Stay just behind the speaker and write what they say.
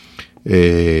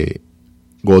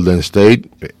Golden State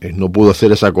no pudo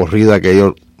hacer esa corrida que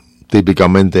ellos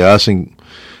típicamente hacen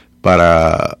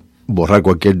para borrar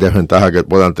cualquier desventaja que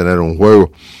puedan tener en un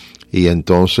juego. Y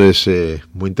entonces,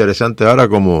 muy interesante ahora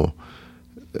como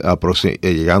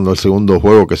llegando al segundo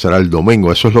juego, que será el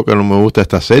domingo. Eso es lo que no me gusta de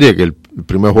esta serie, que el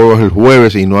primer juego es el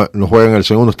jueves y no juegan el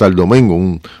segundo hasta el domingo,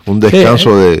 un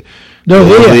descanso de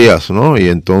 2 días, ¿no? Y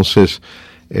entonces,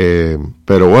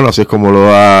 pero bueno, así es como lo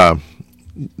ha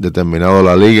determinado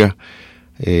la liga.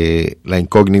 La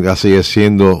incógnita sigue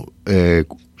siendo,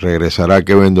 regresará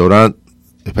Kevin Durant,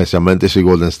 especialmente si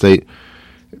Golden State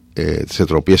se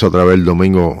tropieza otra vez el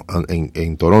domingo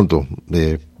en Toronto.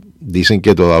 Dicen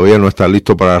que todavía no está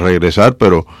listo para regresar,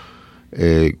 pero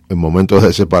en momentos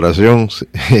de separación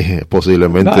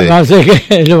posiblemente la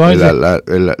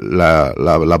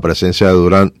presencia de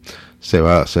Durant se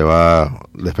va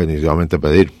definitivamente a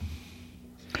pedir.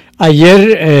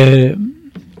 Ayer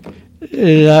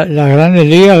las grandes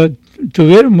ligas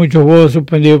tuvieron muchos juegos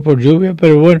suspendidos por lluvia,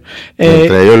 pero bueno,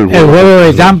 el juego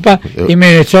de Tampa y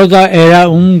Minnesota era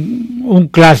un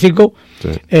clásico. Sí.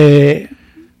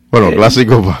 Bueno,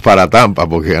 clásico para Tampa,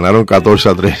 porque ganaron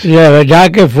 14-3. La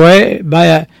verdad que fue,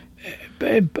 vaya,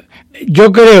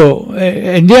 yo creo,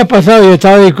 el día pasado yo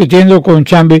estaba discutiendo con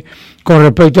Chamby con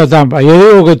respecto a Tampa. Yo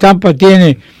digo que Tampa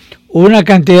tiene una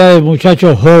cantidad de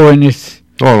muchachos jóvenes.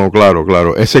 No,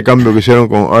 claro. Ese cambio que hicieron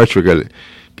con Archer,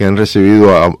 que han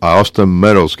recibido a Austin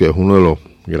Meadows, que es uno de los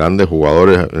grandes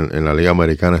jugadores en la Liga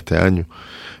Americana este año.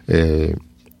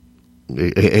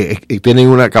 Tienen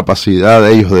una capacidad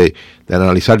de ellos de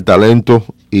analizar talento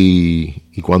y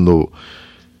cuando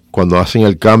hacen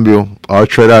el cambio,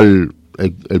 Archer era el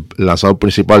lanzador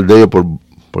principal de ellos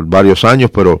por varios años,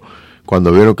 pero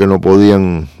cuando vieron que no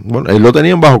podían, bueno, ellos lo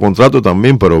tenían bajo contrato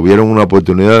también, pero vieron una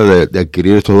oportunidad de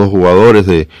adquirir estos dos jugadores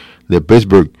de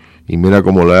Pittsburgh y mira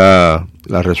cómo la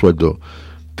ha resuelto.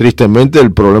 Tristemente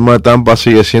el problema de Tampa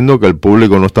sigue siendo que el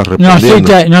público no está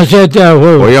respondiendo. No asiste al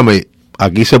juego. Óigame,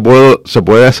 aquí se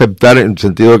puede aceptar en el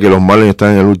sentido de que los Marlins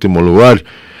están en el último lugar,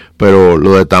 pero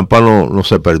lo de Tampa no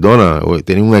se perdona.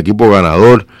 Tienen un equipo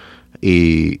ganador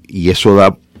y eso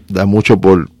da mucho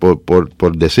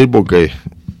por decir, porque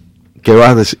 ¿qué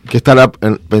estará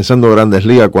pensando Grandes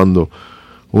Ligas cuando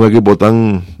un equipo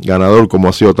tan ganador como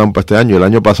ha sido Tampa este año, el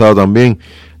año pasado también,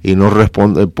 y no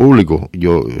responde el público?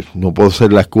 Yo no puedo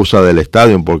ser la excusa del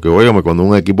estadio, porque óigame, cuando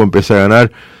un equipo empieza a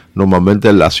ganar,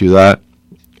 normalmente la ciudad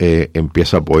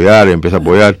empieza a apoyar.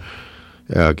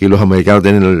 Aquí los americanos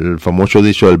tienen el famoso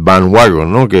dicho del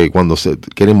bandwagon, ¿no? Que cuando se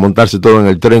quieren montarse todo en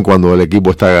el tren cuando el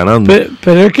equipo está ganando.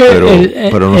 Pero es que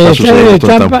pero no el está sucediendo de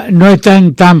Tampa no está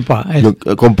en Tampa. Yo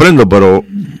comprendo, pero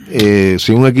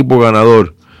si un equipo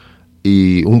ganador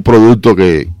y un producto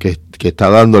que está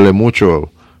dándole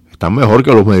mucho, están mejor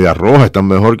que los Medias Rojas, están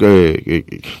mejor que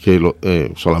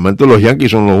solamente los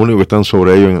Yankees son los únicos que están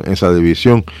sobre ellos en esa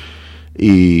división,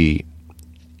 y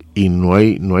no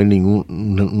hay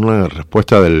ninguna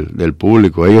respuesta del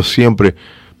público. Ellos siempre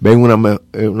ven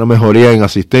una mejoría en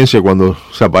asistencia cuando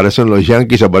se aparecen los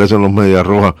Yankees, se aparecen los Medias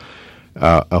Rojas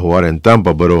a jugar en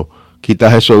Tampa, pero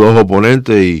quitas esos dos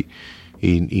oponentes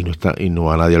y no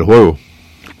va nadie al juego.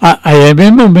 Ayer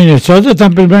mismo Minnesota está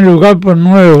en primer lugar por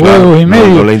 9 juegos y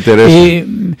medio. No le interesa. Y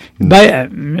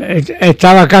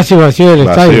estaba casi vacío el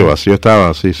estadio. Vacío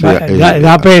estaba, sí.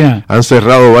 Da pena. Han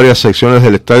cerrado varias secciones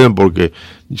del estadio porque,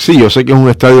 sí, yo sé que es un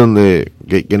estadio donde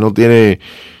que no tiene,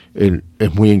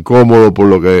 es muy incómodo por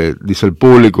lo que dice el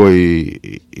público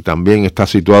y también está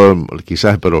situado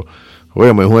quizás, pero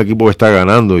óyeme, es un equipo que está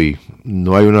ganando y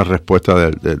no hay una respuesta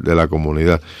de la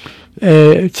comunidad.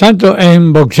 Santos,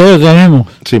 en boxeo tenemos.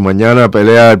 Sí, mañana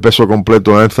pelea el peso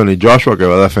completo Anthony Joshua, que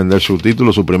va a defender su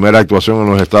título, su primera actuación en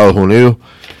los Estados Unidos,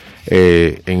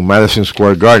 en Madison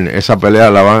Square Garden. Esa pelea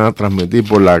la van a transmitir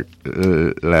por la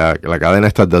cadena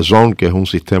esta The Zone, que es un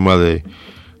sistema de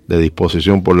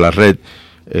disposición por la red.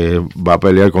 Va a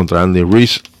pelear contra Andy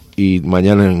Ruiz, y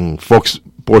mañana en Fox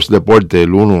Sports Deporte,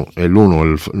 no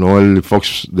el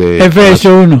Fox de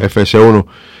FS1,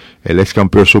 el ex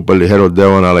campeón superligero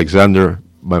Devon Alexander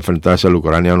va a enfrentarse al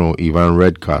ucraniano Iván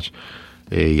Redkach.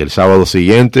 Y el sábado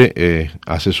siguiente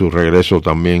hace su regreso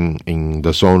también en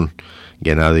The Zone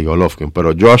Gennady Golovkin.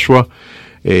 Pero Joshua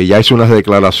ya hizo unas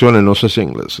declaraciones, no sé si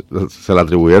se le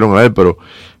atribuyeron a él, pero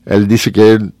él dice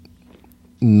que él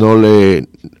no le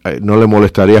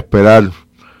molestaría esperar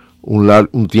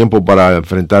un tiempo para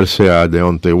enfrentarse a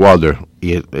Deontay Wilder.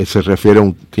 Y él se refiere a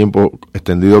un tiempo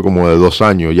extendido como de 2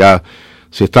 años. Ya,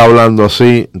 si está hablando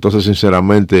así, entonces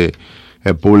sinceramente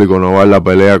el público no va a la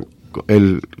pelea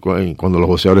cuando los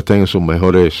boxeadores estén en sus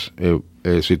mejores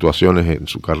situaciones en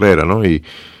su carrera, ¿no? Y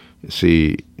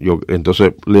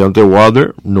Entonces Deontay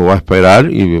Wilder no va a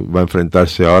esperar y va a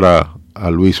enfrentarse ahora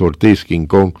a Luis Ortiz, King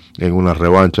Kong, en una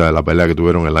revancha de la pelea que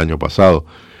tuvieron el año pasado.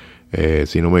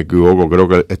 Si no me equivoco, creo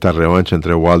que esta revancha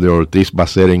entre Wilder y Ortiz va a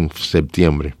ser en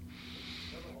septiembre.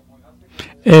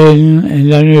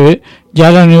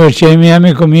 Ya la Universidad de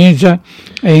Miami comienza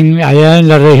allá en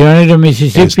las regiones de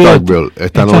Mississippi. En Starkville,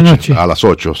 esta noche a las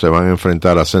 8 se van a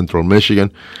enfrentar a Central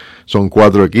Michigan. Son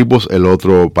 4 equipos. El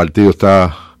otro partido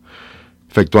está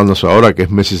efectuándose ahora, que es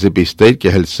Mississippi State, que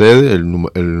es el sede, el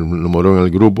número en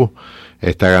el grupo.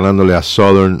 Está ganándole a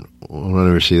Southern, una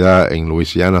universidad en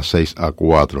Louisiana,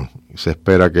 6-4. Se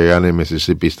espera que gane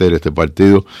Mississippi State este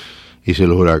partido, y si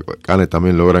los Huracanes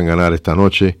también logran ganar esta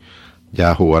noche,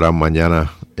 ya jugarán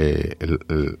mañana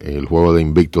el juego de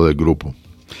invicto del grupo.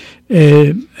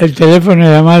 El teléfono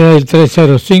de llamada es el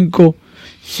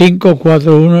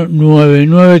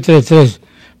 305-541-9933.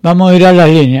 Vamos a ir a las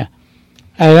líneas.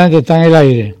 Adelante, está en el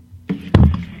aire.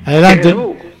 Adelante.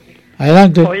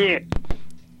 Adelante. Oye.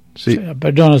 Sí.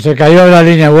 Perdón, se cayó la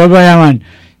línea. Vuelvo a llamar.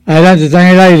 Adelante, está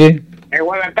en el aire.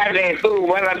 Buenas tardes, Jesús.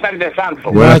 Buenas tardes,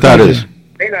 Santos. Buenas tardes.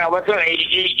 Mira,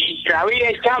 y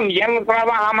David Chamby ya no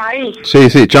trabaja más ahí.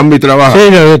 Sí, Chamby trabaja. Sí,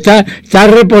 lo está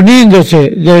reponiéndose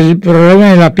del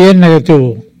problema de la pierna que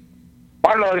tuvo.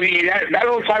 Bueno, dale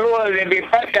un saludo de mi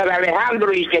parte a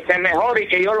Alejandro y que se mejore y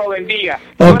que Dios lo bendiga.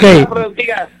 Ok.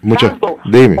 Muchas.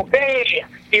 Dime. Ok,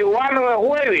 igual el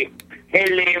jueves,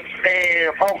 el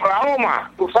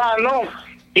Oklahoma, tú sabes, ¿no?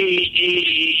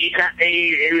 Y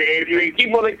el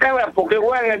equipo de Canadá, porque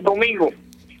juegan el domingo.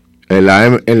 ¿En la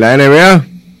NBA?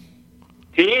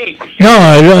 Sí.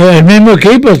 No, el mismo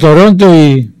equipo, Toronto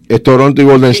y... Es Toronto y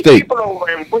Golden State. Sí, pero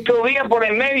muchos días por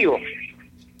el medio.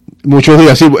 Muchos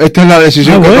días, sí. Esta es la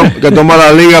decisión que toma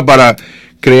la liga para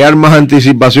crear más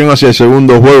anticipación hacia el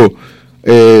segundo juego.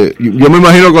 Yo me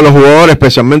imagino que los jugadores,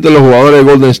 especialmente los jugadores de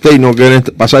Golden State, no quieren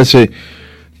pasarse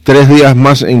 3 días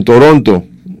más en Toronto.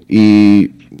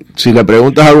 Y si le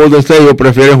preguntas a Golden State, ellos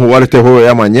prefieren jugar este juego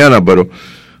ya mañana, pero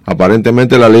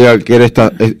aparentemente la liga quiere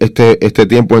este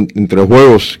tiempo entre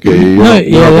juegos que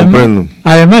yo no comprendo.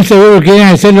 Además seguro quieren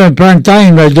hacerlo en prime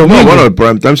time el domingo. No, bueno, el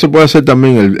prime time se puede hacer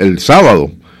también el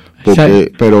sábado,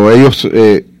 pero ellos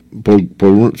por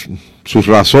sus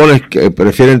razones que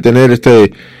prefieren tener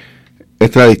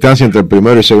esta distancia entre el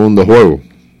primero y segundo juego.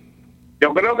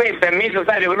 Yo creo que yo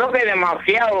creo que es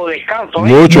demasiado descanso.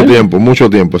 Mucho tiempo,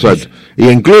 exacto. Y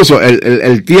incluso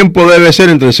el tiempo debe ser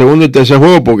entre el segundo y el tercer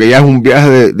juego, porque ya es un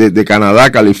viaje de Canadá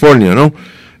a California, ¿no?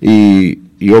 Y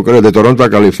yo creo, de Toronto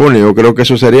a California, yo creo que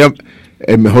eso sería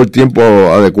el mejor tiempo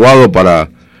adecuado para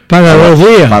 2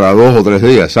 días. Para 2 o 3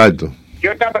 días, exacto.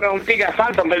 Yo te pregunté a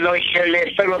Santos, pero el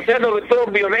pelotero que tuvo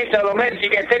violencia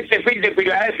doméstica es este fin de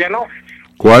Filadelfia, ¿no?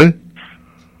 ¿Cuál?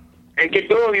 El que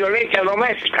tuvo violencia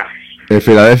doméstica. En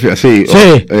Filadelfia, sí.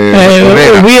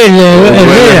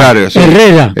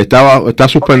 Herrera. Está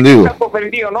suspendido. Está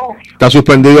suspendido, ¿no? Está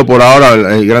suspendido por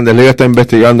ahora. El Grandes Ligas está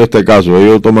investigando este caso.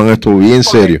 Ellos toman esto bien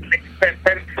serio.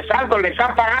 Santos le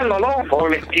están pagando, ¿no?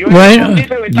 Bueno,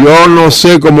 yo no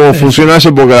sé cómo funciona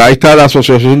eso, porque ahí está la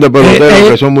asociación de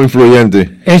peloteros que son muy influyentes.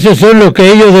 Esos son los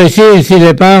que ellos deciden si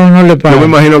le pagan o no le pagan. Yo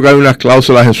me imagino que hay unas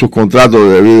cláusulas en sus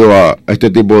contratos debido a este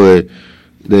tipo de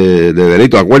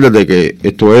delito. Acuérdate que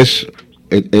esto es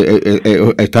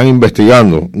están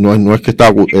investigando, no es que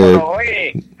está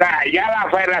oye, ya la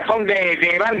Federación de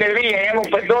Grandes Ligas ya no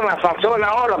perdona, sanciona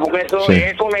ahora, porque eso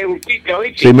es justicia,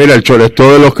 ¿oíste? Sí, mira, el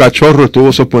shortstop de los Cachorros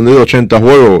estuvo suspendido 80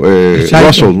 juegos,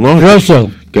 Russell, ¿no? Russell.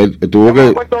 Que tuvo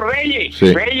que... Reyes,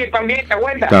 sí. Reyes también, ¿te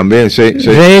acuerdas? También, sí.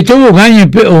 Reyes tuvo un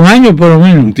año por lo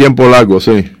menos. Un tiempo largo,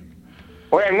 sí.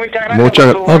 Oye, muchas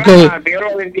gracias. Dios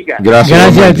lo bendiga.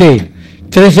 Gracias a ti.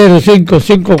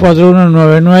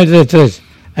 305-541-9933.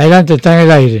 Adelante, está en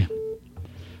el aire.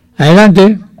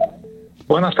 Adelante.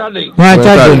 Buenas tardes. Buenas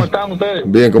tardes. ¿Cómo están ustedes?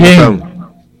 Bien, ¿cómo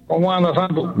están? ¿Cómo anda,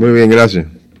 Santos? Muy bien, gracias.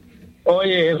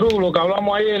 Oye, Jesús, lo que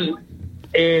hablamos ayer,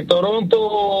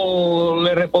 Toronto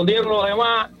le respondieron los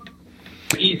demás,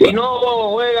 y si no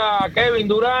juega Kevin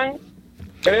Durant,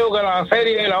 creo que la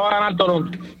serie la va a ganar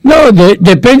Toronto. No,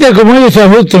 depende de cómo ellos se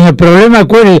ajusten. El problema,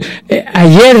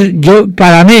 ayer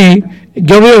para mí,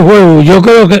 yo vi el juego, yo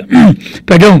creo que,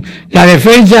 perdón, la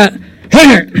defensa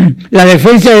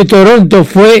de Toronto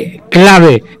fue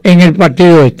clave en el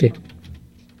partido este.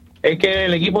 Es que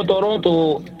el equipo de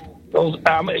Toronto,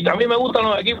 a mí me gustan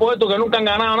los equipos estos que nunca han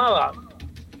ganado nada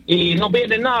y no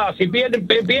pierden nada. Si pierden,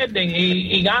 pierden,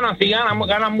 y ganan, si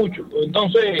ganan mucho.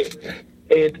 Entonces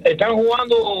están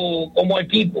jugando como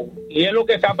equipo, y es lo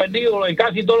que se ha perdido en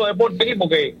casi todos los deportes aquí,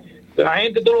 porque la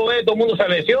gente, tú lo ves, todo el mundo se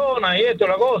lesiona y esto,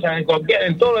 la cosa, en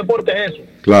todos los deportes es eso.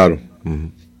 Claro. Uh-huh.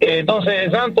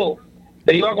 Entonces, Santos,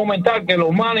 te iba a comentar que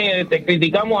los managers, te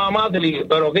criticamos a Matli,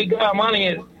 pero aquí cada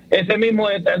manager, ese mismo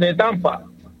de Tampa,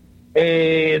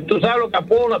 tú sabes lo que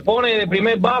pone de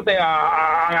primer bate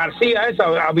a García,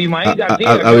 a Abimael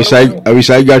García.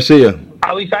 Abisail García.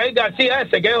 Abisail García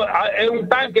ese, que es un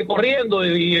tanque corriendo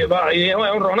y es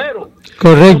un ronero.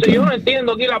 Correcto. Entonces, yo no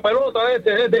entiendo aquí la pelota de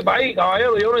este país,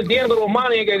 caballero. Yo no entiendo los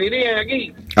managers que dirigen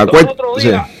aquí. Los otros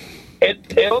días,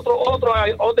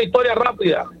 otra historia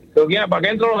rápida, para que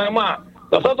entren los demás.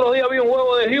 Los otros días vi un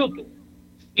juego de Houston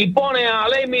y pone a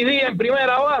Leimi Díaz en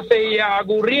primera base y a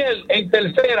Gurriel en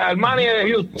tercera, el manager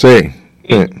de Houston. Sí.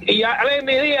 Y a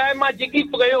Leimi Díaz es más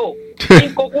chiquito que yo,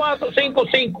 5'4",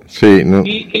 5'5". Sí, no.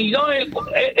 Y no, es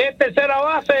tercera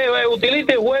base,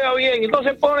 utiliza y juega bien.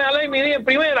 Entonces pone a Leimi Díaz en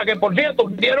primera, que por cierto,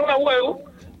 dieron a juego,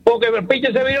 porque el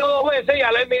pitcher se vino 2 veces y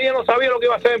a Leimi Díaz no sabía lo que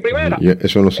iba a hacer en primera.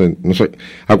 Eso no sé.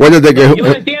 Acuérdate que... Yo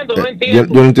no entiendo. Yo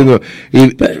no entiendo.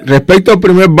 Y respecto al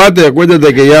primer bate,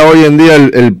 acuérdate que ya hoy en día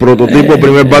el prototipo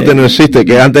primer bate no existe,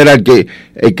 que antes era el que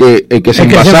se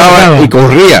envasaba y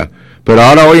corría. Pero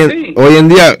ahora hoy en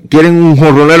día quieren un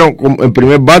jonronero en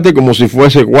primer bate como si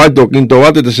fuese cuarto, quinto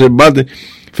bate, tercer bate.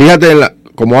 Fíjate,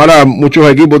 como ahora muchos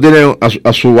equipos tienen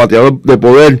a su bateador de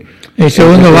poder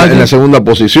en la segunda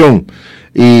posición.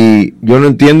 Y yo no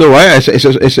entiendo, ese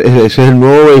es el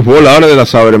nuevo béisbol ahora de la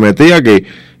sabermetría, que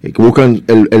buscan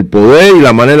el poder y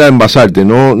la manera de envasarte,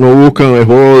 no buscan el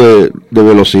juego de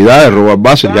velocidad, de robar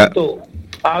bases. A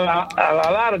la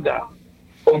larga,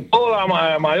 con todo el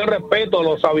mayor respeto a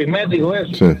los sabisméticos,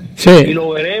 eso, sí. Y lo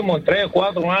veremos en 3 o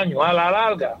 4 años, a la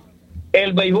larga,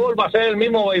 el béisbol va a ser el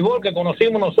mismo béisbol que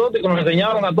conocimos nosotros y que nos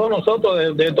enseñaron a todos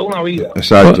nosotros de toda una vida.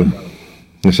 Exacto.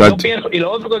 Yo pienso, y lo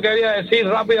otro que quería decir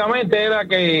rápidamente era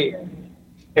que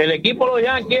el equipo de los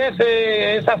Yankees,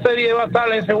 esa serie va a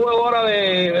estar, ese juego ahora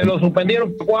lo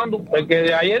suspendieron, ¿cuándo? El que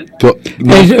de ayer.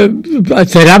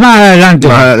 Será más adelante.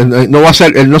 No va a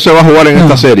ser, él no se va a jugar en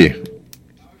esta serie.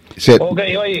 Ok,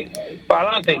 oye,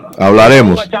 para adelante.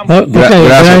 Hablaremos.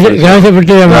 Gracias por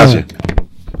tu llamada. Gracias.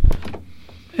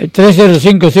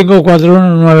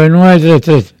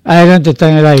 305-541-9933. Adelante, está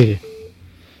en el aire.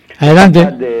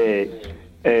 Adelante.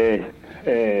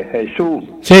 Jesús.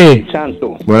 Sí.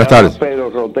 Santo. Buenas tardes. Pedro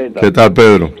Roteta. ¿Qué tal,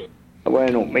 Pedro?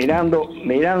 Bueno, mirando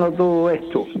todo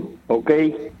esto, ok,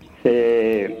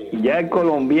 ya el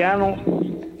colombiano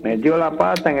metió la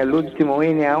pata en el último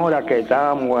inning ahora que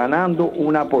estábamos ganando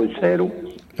 1-0.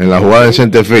 En la jugada de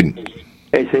centerfield.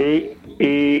 Sí,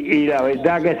 y la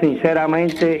verdad que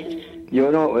sinceramente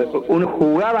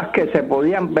jugadas que se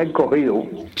podían ver cogido,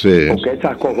 sí. Porque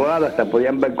esas jugadas se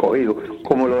podían ver cogido,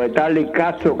 como lo de Tarly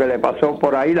Castro que le pasó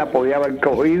por ahí, la podía haber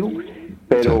cogido,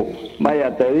 pero sí.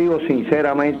 Vaya, te digo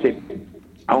sinceramente,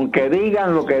 aunque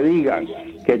digan lo que digan,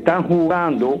 que están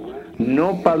jugando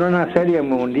no para una serie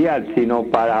mundial, sino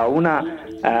para una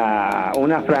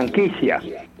franquicia,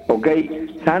 ¿ok?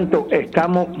 Santo,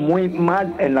 estamos muy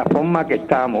mal en la forma que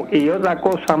estamos. Y otra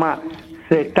cosa más,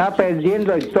 se está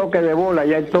perdiendo el toque de bola,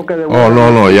 ya el toque de bola.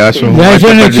 No, ya eso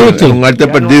es un arte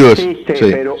perdido. No existe, sí.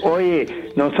 Pero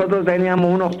oye, nosotros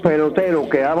teníamos unos peloteros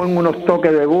que daban unos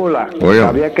toques de bola,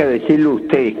 había que decirle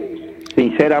usted,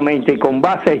 sinceramente, y con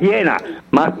bases llenas,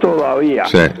 más todavía.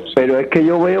 Sí. Pero es que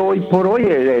yo veo hoy por hoy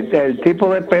el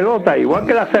tipo de pelota, igual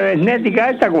que la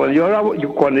cibernética esta, cuando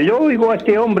yo oigo a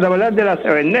este hombre hablar de la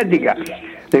cibernética,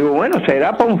 digo, bueno,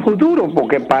 será para un futuro,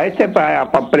 porque para el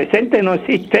presente no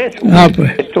existe eso.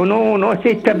 Pues. Esto no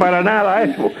existe para nada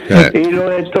eso. Y lo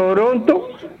de Toronto,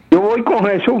 yo voy con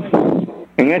Jesús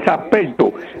en ese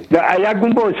aspecto. ¿Hay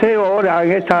algún boxeo ahora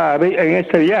en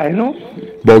este viaje, no?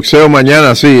 Boxeo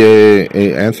mañana, sí.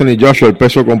 Anthony Joshua, el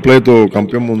peso completo,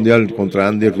 campeón mundial contra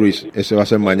Andy Ruiz. Ese va a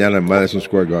ser mañana en Madison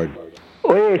Square Garden.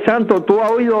 Oye, Santo, ¿tú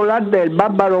has oído hablar del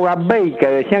Bárbaro Garbey, que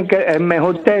decían que es el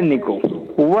mejor técnico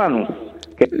cubano?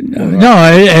 No,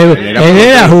 él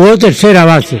jugó tercera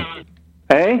base.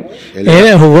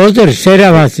 Él jugó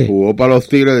tercera base. Jugó para los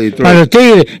Tigres de Detroit. Para los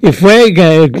Tigres, y fue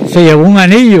que se llevó un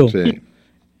anillo. Sí.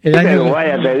 Pero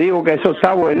vaya, te digo que eso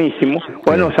está buenísimo.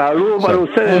 Bueno, saludos para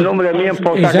ustedes en nombre de mi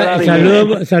esposa.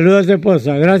 Saludos a tu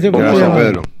esposa. Gracias por llamar.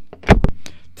 Pedro.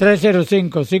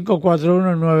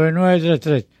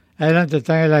 305-541-9933. Adelante,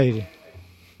 está en el aire.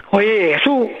 Oye,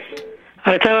 Jesús,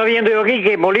 estaba viendo yo aquí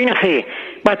que Molina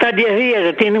va a estar 10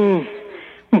 días, tiene un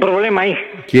problema ahí.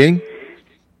 ¿Quién?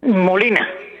 Molina.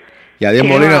 Yadier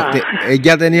Molina, él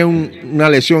ya tenía una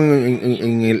lesión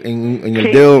en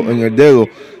el dedo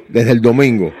desde el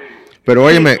domingo. Pero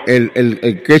óyeme,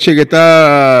 el catcher que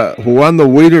está jugando,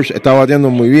 Withers, está bateando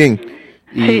muy bien.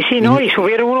 Sí, y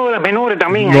subieron uno de las menores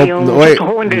también, no, hay un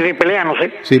joven de pelea, no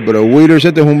sé. Sí, pero Withers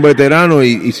es un veterano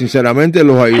y sinceramente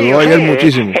los ayudó ayer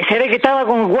muchísimo. Ese era el que estaba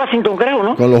con Washington, creo,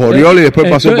 ¿no? Con los Orioles y después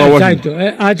pasó para Washington.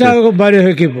 Exacto, ha estado con varios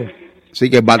equipos. Sí,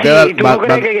 que batea. ¿Tú no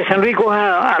crees que San Luis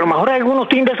coja, a lo mejor hay algunos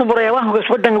teams de esos por ahí abajo que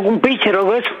sueltan algún pitcher o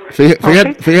algo de eso?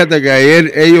 Fíjate que ayer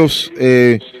ellos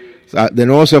de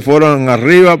nuevo se fueron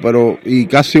arriba, y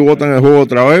casi botan el juego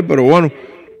otra vez, pero bueno.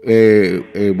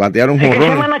 Batearon jonrones. Es que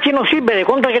ese Manachi no sirve, de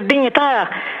contra que el team está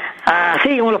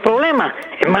así con los problemas.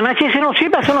 El Manachi ese no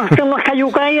sirve, hace unas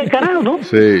cayucas ahí al carajo, ¿no?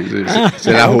 Sí.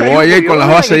 Se la jugó ayer con las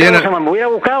bases llenas. Me hubiera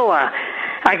buscado a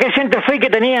aquel centerfield que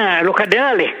tenía los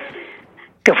Cardenales,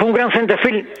 que fue un gran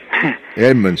centerfield.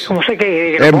 Edmonds. Como sé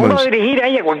que lo pongo a dirigir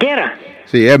ahí a cualquiera.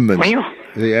 Sí, Edmonds. Coño.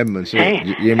 Sí, Edmonds, sí.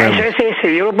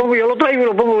 Ese, yo lo traigo y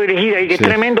lo pongo a dirigir ahí, que es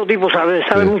tremendo tipo, sabe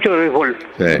mucho de béisbol.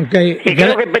 Sí. Okay. Y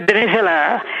creo que pertenece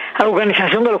a la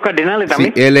organización de los Cardenales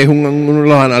también. Sí, él es uno de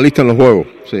los analistas en los juegos,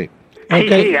 sí.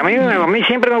 Sí, a mí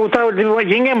siempre me ha gustado el tipo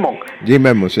Jim Edmonds.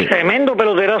 Sí. Tremendo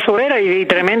peloterazo era y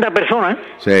tremenda persona.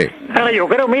 Sí. Ahora yo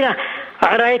creo, mira,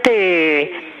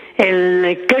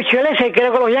 el Ketchel ese,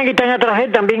 creo que los Yankees están atrás de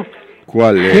él también.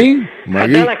 ¿Cuál? ¿Sí?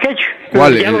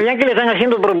 ¿Cuál? Ya los Yankees le están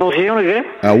haciendo proposiciones, ¿qué?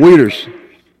 A Withers.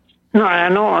 No,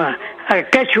 a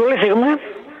Ketchel ese, ¿cómo es?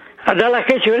 A Dallas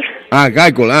Ketchel.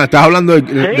 Keuchel. Estás hablando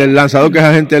del lanzador que es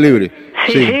agente libre.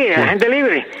 Sí, agente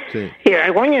libre. Sí. Y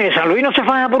coño, en San Luis no se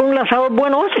faja por un lanzador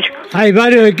bueno ese, chico. Hay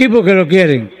varios equipos que lo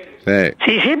quieren.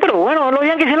 Sí, pero bueno, los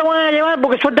Yankees se lo van a llevar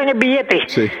porque sueltan el billete.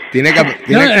 Sí, tiene que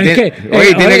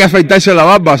afeitarse la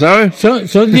barba, ¿sabes?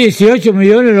 Son 18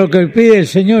 millones lo que pide el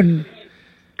señor.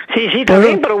 Sí,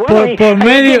 también, pero bueno.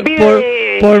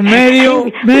 Por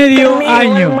medio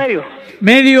año.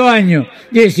 Medio año,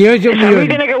 18 millones. San Luis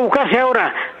tiene que buscarse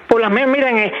ahora.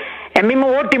 Miren, el mismo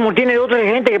Baltimore tiene otra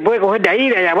gente que puede coger de ahí,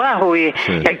 de allá abajo y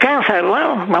alcanza.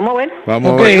 Bueno, vamos a ver.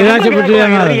 Gracias por tu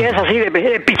llamada. Es así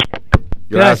de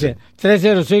Gracias.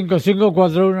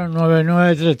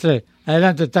 305-541-9933.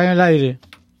 Adelante, está en el aire.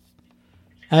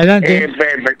 Adelante.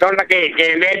 Perdona que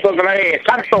le otra vez.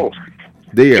 Exacto.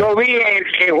 Diga. Yo vi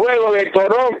el juego de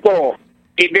Toronto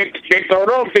y de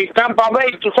Toronto y Tampa Bay.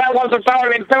 ¿Tú sabes cuánto estaba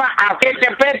la entrada? A 7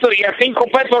 pesos y a 5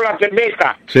 pesos la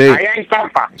cerveza. Sí. Allá en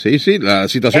Tampa. Sí, la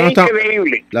situación es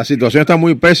increíble. La situación está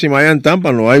muy pésima allá en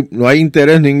Tampa. No hay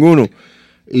interés ninguno.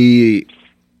 Y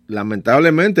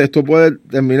lamentablemente esto puede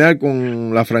terminar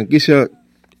con la franquicia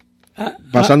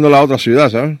pasando a la otra ciudad,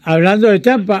 ¿sabes? Hablando de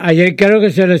Tampa, ayer creo que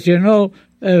se lesionó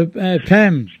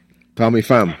Tommy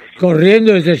Pham.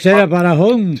 Corriendo de tercera para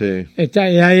home. Sí.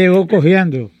 Ya llegó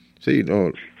cojeando. Sí, no.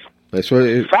 Eso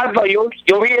es. Salvo, yo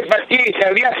vi el partido y se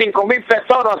había 5,000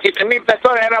 personas, 7,000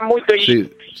 personas, eran mucho. Sí,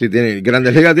 tiene.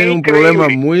 Grandes Ligas tiene un problema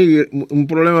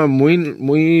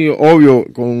muy obvio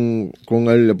con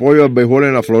el apoyo al béisbol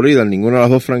en la Florida. Ninguna de las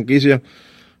dos franquicias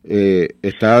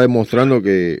está demostrando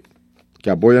que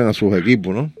apoyan a sus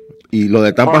equipos, ¿no? Y lo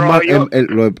de Tampa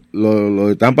lo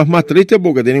de Tampa es más triste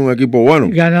porque tienen un equipo bueno.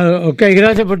 Ganado. Ok,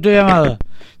 gracias por tu llamada.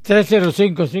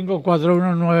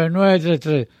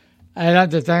 305-541-9933.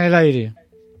 Adelante, está en el aire.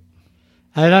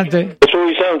 Adelante.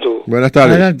 Soy Santo. Buenas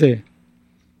tardes. Adelante.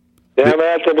 Déjame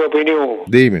darte mi opinión.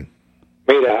 Dime.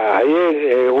 Mira, ayer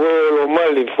el juego de los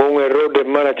Marlins fue un error del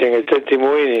manager en el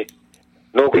séptimo inning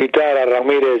no quitar a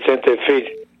Ramírez del center field,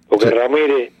 porque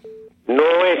Ramírez no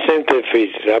es center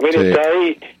field. Ramírez está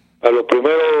ahí a los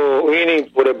primeros innings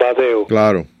por el bateo.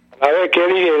 Claro. A ver qué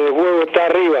dije, el juego está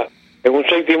arriba en un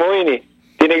séptimo inning,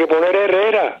 tiene que poner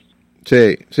Herrera.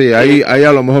 Sí, ahí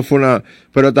a lo mejor fue una...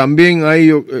 Pero también ahí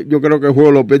yo creo que el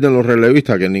juego lo pierden los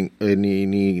relevistas, que ni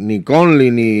Conley,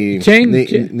 ni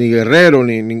Guerrero,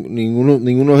 ninguno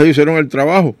de ellos hicieron el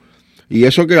trabajo. Y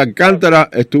eso que Alcántara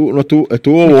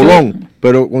estuvo bolón,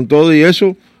 pero con todo y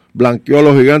eso blanqueó a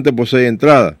los Gigantes por 6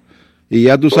 entradas. Y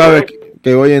ya tú sabes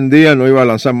que hoy en día no iba a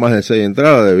lanzar más de 6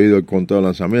 entradas debido al conteo de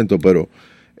lanzamiento, pero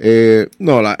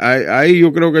ahí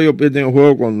yo creo que ellos pierden el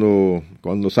juego cuando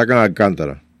sacan a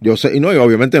Alcántara. Yo sé, y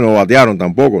obviamente no batearon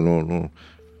tampoco, no.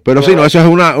 Pero sí, esa es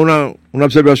una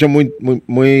observación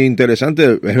muy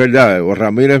interesante, es verdad.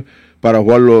 Ramírez para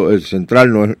jugarlo el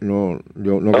central no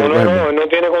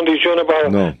tiene condiciones para.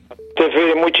 No. Este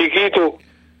es muy chiquito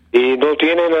y no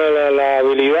tiene la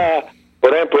habilidad.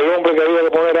 Por ejemplo, el hombre que había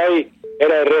que poner ahí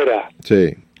era Herrera.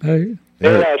 Sí.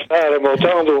 Herrera está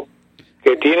demostrando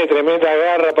que tiene tremenda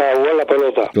garra para jugar la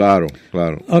pelota. Claro.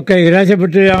 Ok, gracias por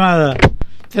tu llamada.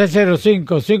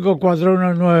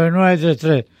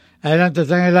 305-541-9933. Adelante,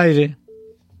 está en el aire.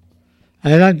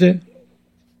 Adelante.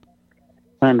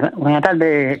 Buenas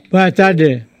tardes. Buenas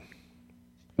tardes.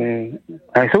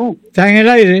 Jesús. ¿Está en el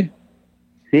aire?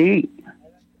 Sí.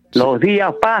 Los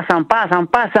días pasan,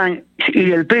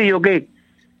 ¿y el pillo qué?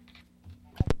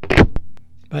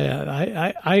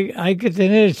 Vaya, hay que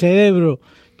tener el cerebro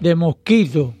de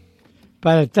mosquito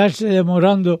para estarse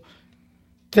demorando.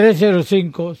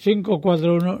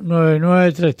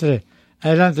 305-541-9933.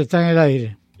 Adelante, está en el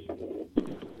aire.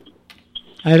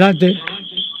 Adelante.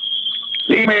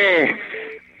 Dime.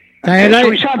 ¿Está en el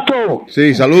aire? Santo.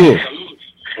 Sí, saludos.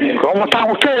 ¿Cómo están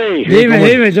ustedes?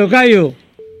 Dime, tocayo.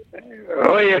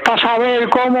 Oye, es para saber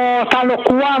cómo están los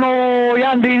cubanos,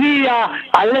 Yandy Díaz,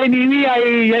 Aleni Díaz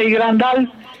y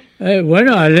Grandal.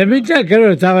 Bueno, Alemi creo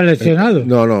que estaba lesionado.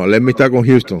 No, Lemmy está con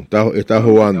Houston, está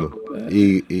jugando.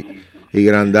 Y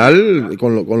Grandal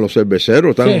con los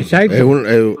cerveceros. Sí, exacto.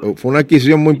 Fue una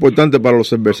adquisición muy importante para los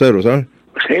cerveceros, ¿sabes?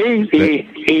 Sí,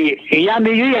 y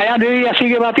Yandy Díaz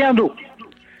sigue bateando.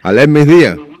 Lemmy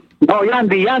Díaz. No,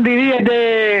 Yandy Díaz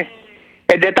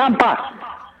es de Tampa.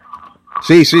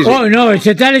 Sí. Oh, no,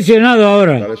 ese está lesionado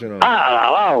ahora. Está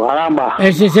lesionado. Wow, caramba.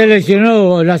 Ese se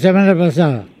lesionó la semana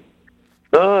pasada.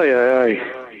 Ay.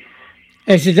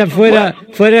 Ese está fuera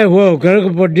de juego, creo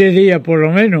que por 10 días por lo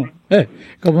menos,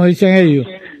 como dicen ellos.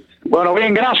 Bueno,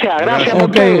 bien, gracias por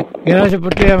Okay, todo. gracias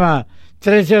por tu llamada.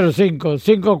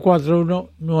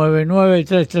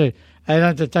 305-541-9933.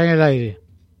 Adelante, está en el aire.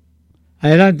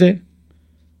 Adelante.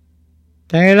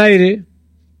 Está en el aire.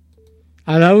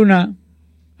 A la 1,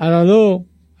 a la 2,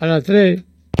 a la 3.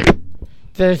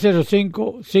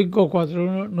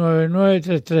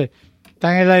 305-541-9933.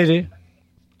 Está en el aire.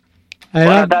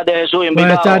 Adelante. Buenas tardes, Jesús,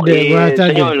 invitado. Buenas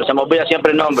tardes. Señor, se me olvida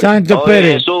siempre el nombre. Santos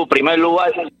Pérez. Jesús, primer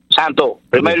lugar,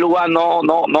 no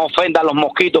ofenda a los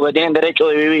mosquitos que tienen derecho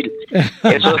de vivir.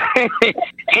 Eso,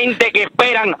 gente que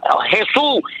esperan,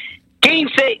 Jesús,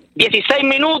 15, 16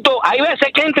 minutos, hay veces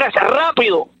que entras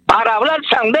rápido para hablar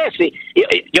sandeces.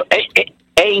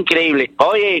 Es increíble.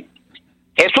 Oye,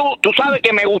 Jesús, tú sabes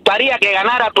que me gustaría que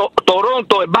ganara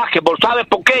Toronto el básquetbol. ¿Sabes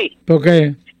por qué? ¿Por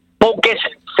qué? Porque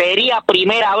sería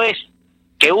primera vez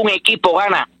que un equipo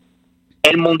gana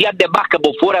el Mundial de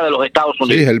Básquetbol fuera de los Estados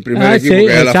Unidos. Sí, es el primer equipo que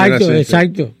gana la final.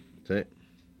 Exacto. Sí.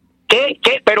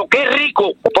 Pero qué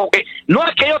rico, porque no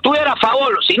es que yo estuviera a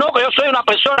favor, sino que yo soy una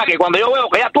persona que cuando yo veo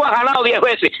que ya tú has ganado 10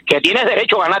 veces, que tienes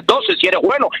derecho a ganar 12 si eres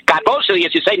bueno, 14,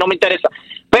 16, no me interesa.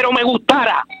 Pero me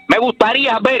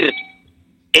gustaría ver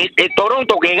el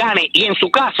Toronto que gane y en su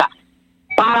casa,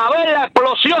 para ver la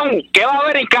explosión que va a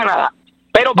haber en Canadá.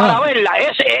 Pero para verla,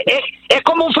 es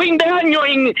como un fin de año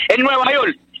en Nueva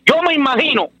York. Yo me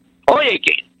imagino, oye,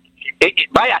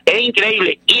 vaya, es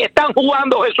increíble. Y están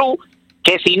jugando, Jesús,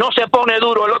 que si no se pone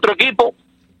duro el otro equipo,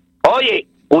 oye,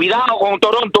 cuidado con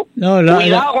Toronto.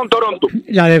 Cuidado con Toronto.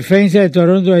 La defensa de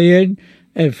Toronto ayer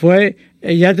fue,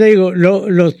 ya te digo,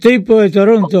 los tipos de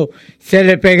Toronto se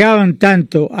le pegaban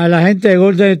tanto a la gente de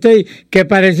Golden State que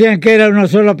parecían que era una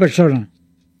sola persona.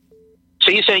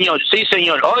 Sí, señor.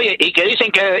 Oye, y que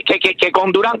dicen que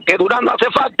con Durán no hace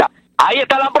falta. Ahí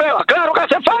está la prueba. Claro que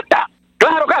hace falta.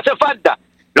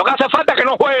 Lo que hace falta es que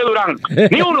no juegue Durán.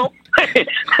 Ni uno.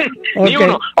 Ni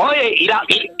uno. Oye,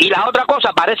 y la otra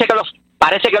cosa, parece que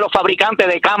los fabricantes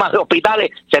de camas de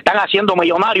hospitales se están haciendo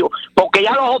millonarios, porque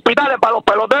ya los hospitales para los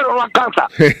peloteros no alcanzan.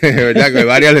 Verdad que hay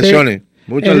varias lesiones.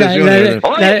 Muchas lesiones.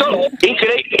 Oye,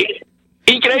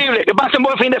 increíble. Que pasen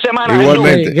buen fin de semana.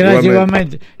 Igualmente. Gracias,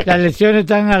 igualmente. Las lesiones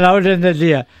están a la orden del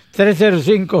día.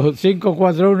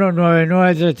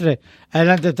 305-541-9933.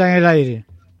 Adelante, está en el aire.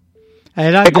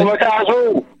 Adelante. ¿Cómo estás,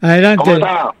 Jesús? Adelante. ¿Cómo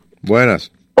estás?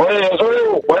 Buenas. Oye, Jesús,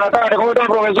 buenas tardes. ¿Cómo estás,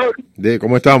 profesor?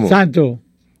 ¿Cómo estamos? Santo.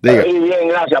 Diga. Sí, bien,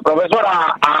 gracias. Profesor,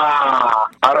 a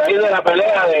raíz de la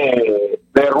pelea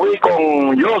de Ruiz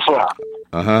con Joshua,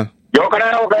 Ajá. yo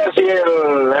creo que si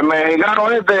el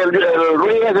mexicano el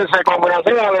Ruiz se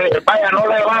complacía, vaya, no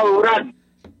le va a durar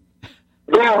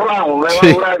 2 rounds, le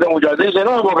va a durar este muchacho. Dice,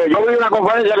 no, porque yo vi una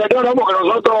conferencia que yo no, porque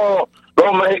nosotros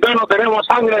los mexicanos tenemos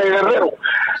sangre de guerrero,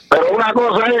 pero una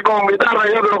cosa es con guitarra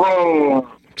y otro con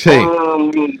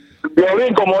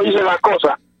violín, como dicen las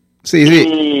cosas.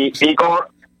 Sí. Y con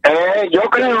yo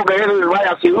creo que él,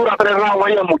 vaya, si dura 3 rounds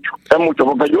ahí es mucho,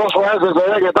 porque yo soy ese se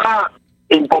ve que está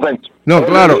impotente. No,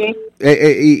 claro.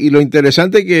 Y lo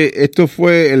interesante es que esto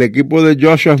fue el equipo de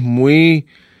Joshua muy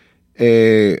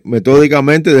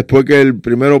metódicamente, después que el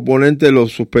primer oponente lo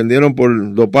suspendieron por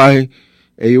dopaje,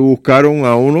 ellos buscaron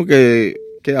a uno que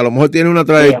a lo mejor tiene una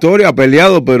trayectoria, ha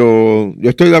peleado, pero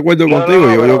yo estoy de acuerdo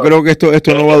contigo. Yo creo que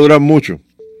esto no va a durar mucho.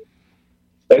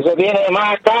 Ese tiene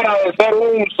más cara de ser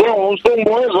un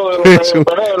sumo eso de los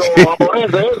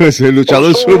japoneses. Es el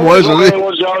luchador sumo eso, sí.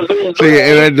 Sí,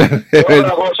 es verdad.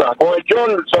 Otra cosa, con el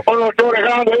short, se ponen los shorts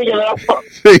grandes y que le da...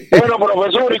 Sí. Bueno,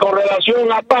 profesor, y con relación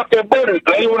a básquetbol,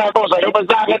 le digo una cosa, yo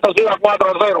pensaba que esto se iba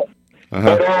 4-0,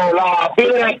 pero la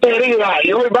fila está herida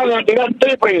y hoy van a tirar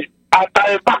triple hasta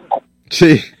el banco.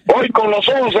 Sí. Hoy con los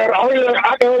 11, hoy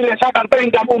le sacan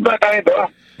 30 puntos a esta gente, ¿verdad?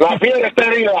 La fiebre está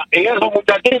herida y esos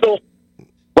muchachitos,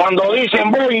 cuando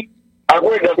dicen voy,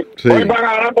 acuérdate, hoy van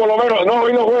a ganar por lo menos, no,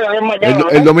 hoy no juegan, es mañana.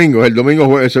 El domingo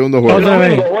juega el segundo juego.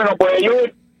 Bueno, pues yo el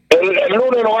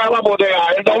lunes no va a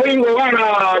botear, el domingo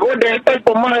gana Golden State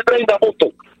por más de 30 puntos.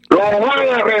 Lo van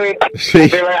a reventar,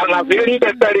 porque la fiebre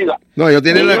está herida. No, yo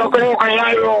creo que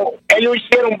ya ellos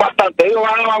hicieron bastante, ellos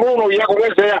ganaban uno y ya con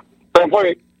ese ya se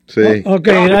fue. Sí. Ok,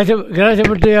 gracias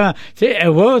por tu llamada. Sí,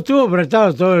 el juego estuvo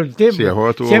apretado todo el tiempo. Sí, el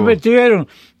juego estuvo... Siempre estuvieron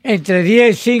entre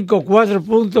 10, 5, 4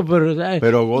 puntos,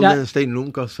 pero Golden State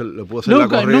nunca le pudo hacer la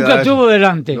corrida. Nunca estuvo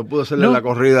delante. No pudo hacerle la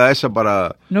corrida esa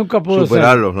para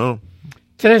superarlos, ¿no?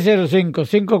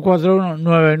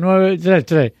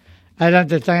 305-541-9933.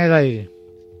 Adelante, está en el aire.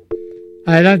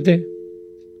 Adelante.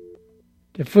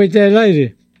 ¿Te fuiste del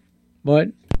aire?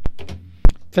 Bueno.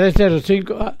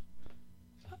 305...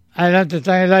 Adelante,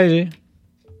 está en el aire.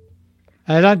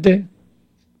 Adelante.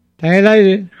 Está en el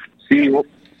aire. Sí,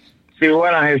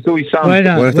 buenas, Jesús y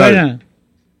Santos. Buenas.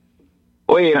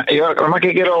 Oye, yo además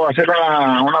que quiero hacer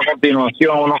una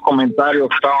continuación, unos comentarios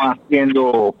que estaban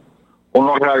haciendo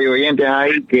unos radio oyentes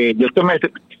ahí, que yo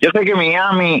sé que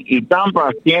Miami y Tampa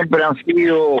siempre han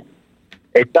sido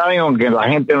estadios en que la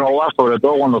gente no va, sobre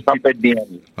todo cuando están perdiendo.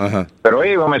 Ajá. Pero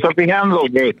oye, me estoy fijando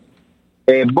que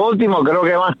Baltimore creo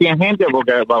que van 100 gente,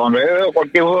 porque cuando yo veo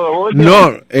cualquier juego de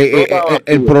Baltimore... No,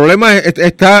 el problema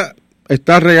está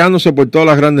regándose por todas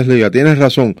las grandes ligas, tienes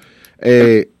razón.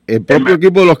 El propio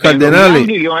equipo de los Cardenales...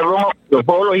 Los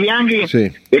Yankees,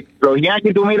 sí. Los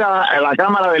Yankees, tú miras la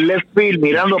cámara del left field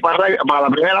mirando para la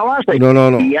primera base,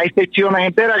 no. Y hay secciones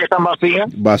enteras que están vacías.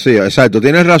 Vacías, exacto,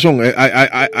 tienes razón.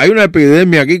 Hay una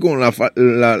epidemia aquí con la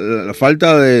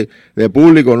falta de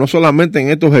público, no solamente en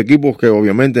estos equipos que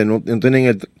obviamente no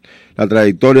tienen la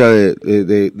trayectoria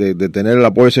de tener el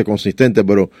apoyo ese consistente,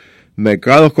 pero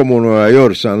mercados como Nueva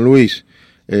York, San Luis,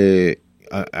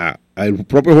 el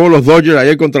propio juego de los Dodgers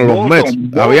ayer contra los Mets,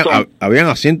 habían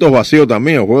asientos vacíos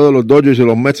también, el juego de los Dodgers y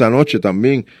los Mets anoche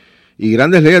también, y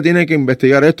Grandes Ligas tienen que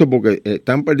investigar esto porque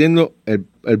están perdiendo el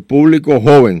público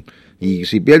joven, y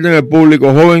si pierden el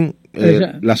público joven,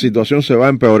 la situación se va a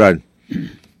empeorar.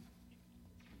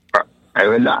 Es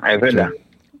verdad. Sí.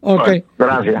 Ok,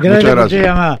 gracias. Muchas gracias.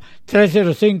 Llamada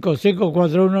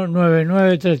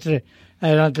 305-541-9933.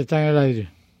 Adelante, está en el aire.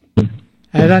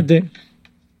 Adelante.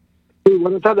 Sí,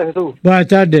 buenas tardes, Jesús. Buenas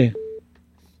tardes.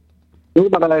 Sí,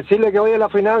 para decirle que hoy en la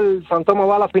final, San Tomás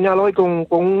va a la final hoy con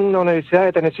una universidad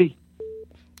de Tennessee.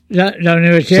 ¿La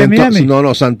Universidad de Miami?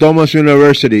 No, San Thomas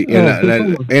University, la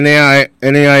NAIA,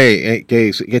 que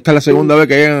esta es la segunda vez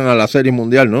que llegan a la Serie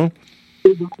Mundial, ¿no?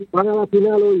 Sí, van a la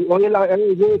final hoy es el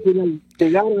juego final,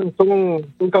 que ganan son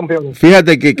campeones.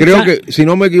 Fíjate que creo que, si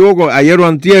no me equivoco, ayer o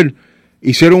antier,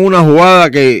 hicieron una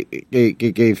jugada que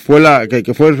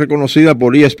fue reconocida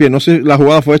por ESPN. No sé si la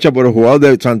jugada fue hecha por el jugador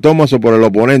de San Tomás o por el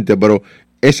oponente, pero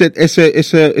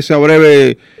esa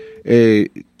breve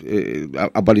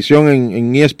aparición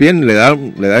en ESPN le da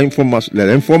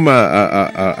informe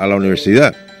a la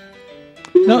universidad.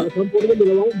 No.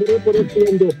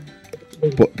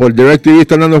 Por DirecTV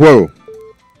están dando juego.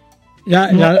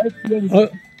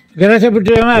 Gracias por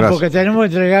tu llamada, porque tenemos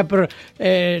que entregar, pero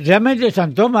realmente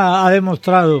San Tomás ha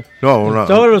demostrado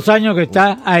todos los años que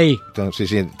está ahí.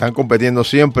 Sí, están compitiendo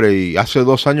siempre y hace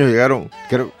 2 años llegaron,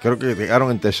 creo que llegaron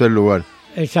en tercer lugar.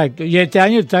 Exacto, y este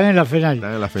año están en la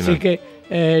final. Así que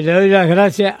le doy las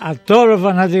gracias a todos los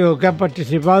fanáticos que han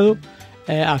participado,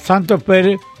 a Santos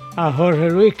Pérez, a Jorge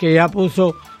Luis, que ya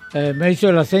me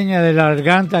hizo la seña de la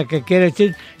garganta, que quiere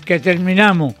decir que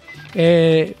terminamos.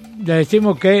 Le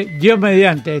decimos que Dios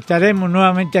mediante estaremos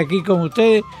nuevamente aquí con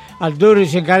ustedes al Duro y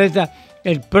Sin Careta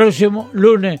el próximo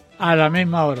lunes a la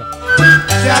misma hora.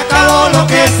 Se acabó lo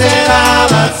que se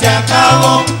daba, se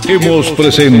acabó. Hemos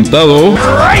presentado...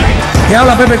 Te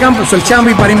habla Pepe Campos el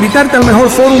Chamby para invitarte al mejor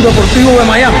fórum deportivo de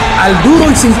Miami, al Duro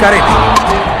y Sin Careta.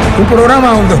 Un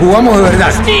programa donde jugamos de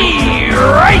verdad.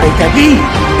 Porque aquí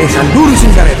es al Duro y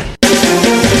Sin Careta.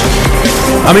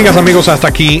 Amigas, amigos, hasta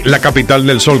aquí la capital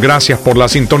del sol. Gracias por la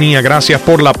sintonía, gracias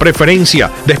por la preferencia.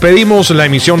 Despedimos la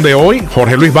emisión de hoy.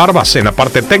 Jorge Luis Barbas en la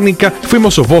parte técnica.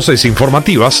 Fuimos sus voces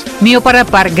informativas. Mío para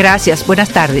par, gracias. Buenas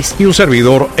tardes. Y un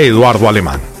servidor, Eduardo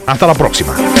Alemán. Hasta la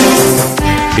próxima.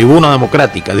 Tribuna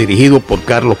Democrática, dirigido por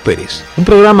Carlos Pérez. Un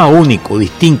programa único,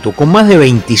 distinto, con más de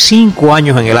 25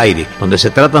 años en el aire, donde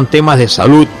se tratan temas de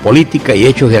salud, política y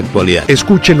hechos de actualidad.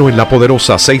 Escúchenlo en la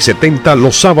poderosa 670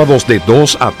 los sábados de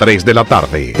 2 a 3 de la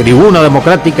tarde. Tribuna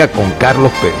Democrática con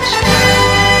Carlos Pérez.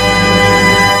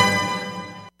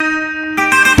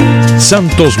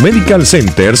 Santos Medical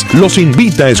Centers los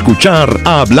invita a escuchar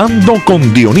Hablando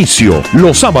con Dionisio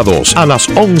los sábados a las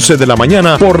 11 de la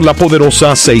mañana por la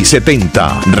poderosa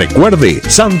 670. Recuerde,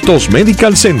 Santos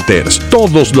Medical Centers,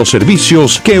 todos los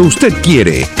servicios que usted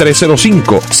quiere.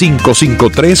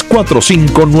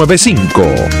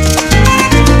 305-553-4595.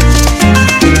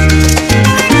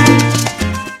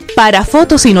 Para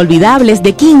fotos inolvidables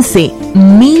de 15,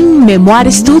 Min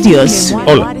Memoir Studios.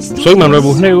 Hola, soy Manuel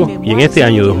Busnego y en este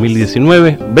año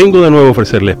 2019 vengo de nuevo a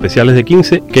ofrecerle especiales de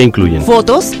 15 que incluyen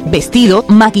fotos, vestido,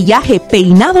 maquillaje,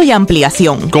 peinado y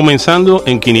ampliación. Comenzando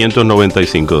en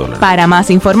 $595. Para más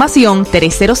información,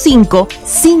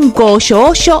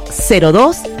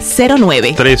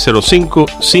 305-588-0209.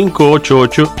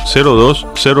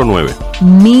 305-588-0209.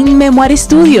 Min Memoir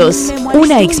Studios,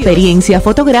 una experiencia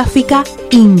fotográfica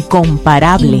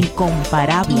incomparable.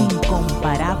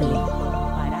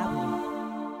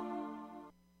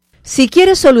 Si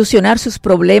quiere solucionar sus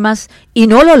problemas y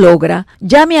no lo logra,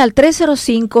 llame al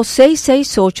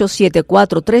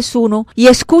 305-668-7431 y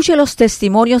escuche los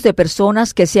testimonios de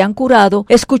personas que se han curado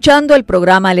escuchando el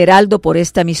programa El Heraldo por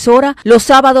esta emisora los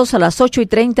sábados a las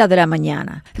 8:30 de la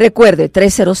mañana. Recuerde,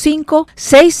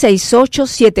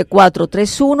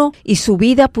 305-668-7431 y su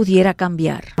vida pudiera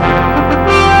cambiar.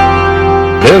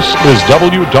 This is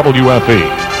WWFE,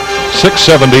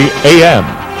 670 AM,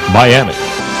 Miami.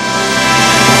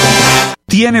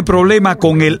 ¿Tiene problema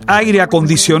con el aire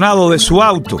acondicionado de su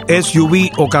auto, SUV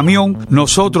o camión?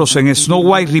 Nosotros en Snow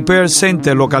White Repair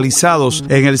Center, localizados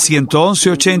en el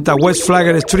 1180 West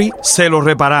Flagler Street, se lo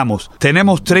reparamos.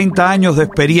 Tenemos 30 años de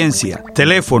experiencia.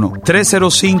 Teléfono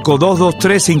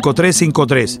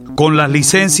 305-223-5353. Con las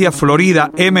licencias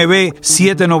Florida MB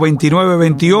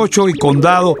 79928 y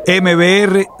Condado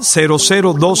MBR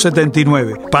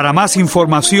 00279. Para más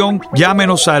información,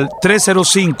 llámenos al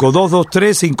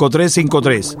 305-223-5353.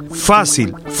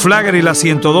 Fácil, Flagler y la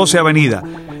 112 Avenida.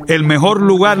 El mejor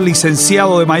lugar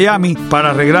licenciado de Miami para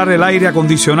arreglar el aire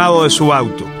acondicionado de su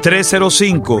auto.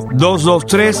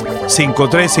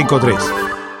 305-223-5353.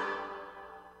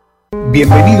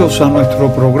 Bienvenidos a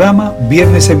nuestro programa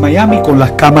Viernes en Miami con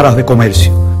las cámaras de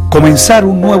comercio. Comenzar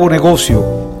un nuevo negocio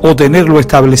o tenerlo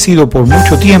establecido por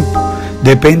mucho tiempo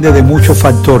depende de muchos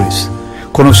factores.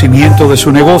 Conocimiento de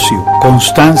su negocio,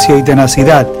 constancia y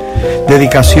tenacidad,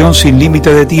 dedicación sin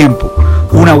límite de tiempo,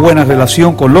 una buena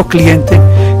relación con los clientes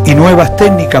y nuevas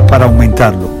técnicas para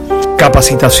aumentarlo.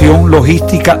 Capacitación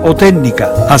logística o técnica,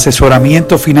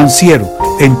 asesoramiento financiero.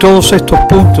 En todos estos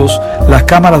puntos, las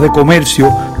cámaras de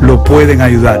comercio lo pueden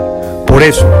ayudar. Por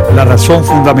eso, la razón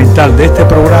fundamental de este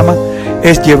programa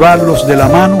es llevarlos de la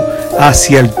mano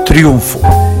hacia el triunfo.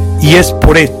 Y es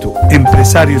por esto,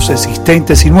 empresarios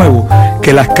existentes y nuevos,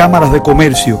 que las cámaras de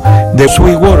comercio de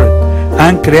Sweetwater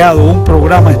han creado un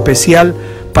programa especial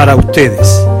para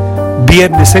ustedes.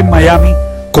 Viernes en Miami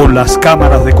con las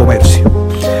cámaras de comercio.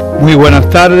 Muy buenas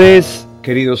tardes,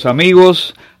 queridos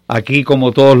amigos. Aquí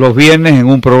como todos los viernes en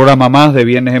un programa más de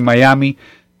Viernes en Miami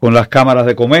con las cámaras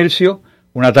de comercio.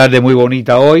 Una tarde muy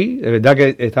bonita hoy, de verdad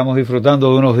que estamos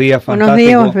disfrutando de unos días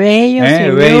fantásticos. Unos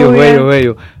días bellos,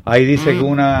 bellos. Ahí dice que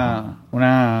como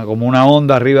una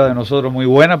onda arriba de nosotros muy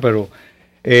buena, pero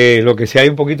lo que sí hay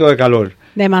un poquito de calor.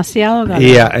 Demasiado calor.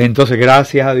 Y entonces,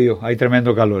 gracias a Dios, hay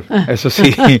tremendo calor. Eso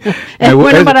sí. Es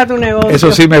bueno para tu negocio.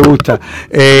 Eso sí me gusta.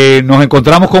 Nos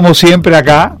encontramos como siempre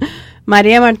acá.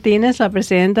 María Martínez, la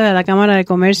presidenta de la Cámara de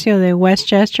Comercio de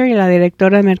Westchester y la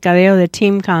directora de mercadeo de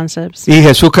Team Concepts. Y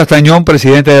Jesús Castañón,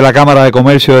 presidente de la Cámara de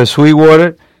Comercio de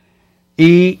Sweetwater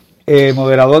y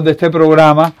moderador de este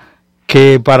programa,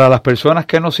 que para las personas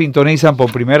que nos sintonizan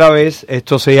por primera vez,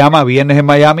 esto se llama Viernes en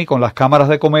Miami con las Cámaras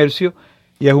de Comercio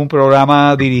y es un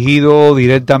programa dirigido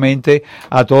directamente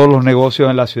a todos los negocios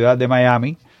en la ciudad de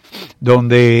Miami,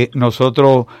 donde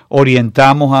nosotros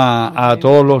orientamos a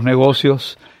todos los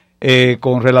negocios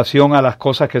con relación a las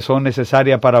cosas que son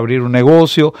necesarias para abrir un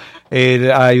negocio,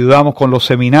 ayudamos con los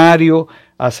seminarios,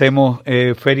 hacemos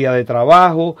feria de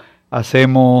trabajo,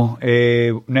 hacemos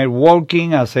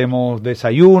networking, hacemos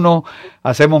desayuno,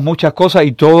 hacemos muchas cosas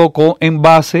y todo en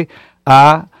base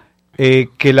a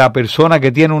que la persona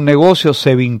que tiene un negocio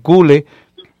se vincule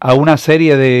a una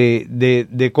serie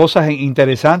de cosas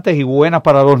interesantes y buenas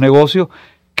para los negocios,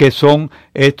 que son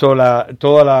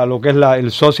lo que es el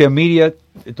social media,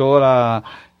 todos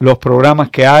los programas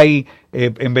que hay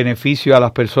en beneficio a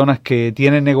las personas que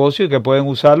tienen negocio y que pueden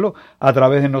usarlo a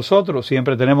través de nosotros.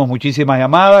 Siempre tenemos muchísimas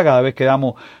llamadas, cada vez que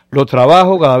damos los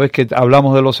trabajos, cada vez que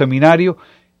hablamos de los seminarios,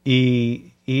 y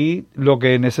lo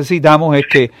que necesitamos es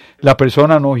que las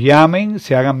personas nos llamen,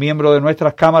 se hagan miembros de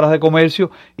nuestras cámaras de comercio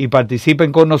y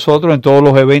participen con nosotros en todos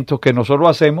los eventos que nosotros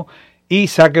hacemos y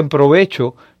saquen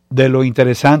provecho de lo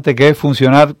interesante que es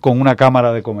funcionar con una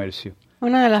cámara de comercio.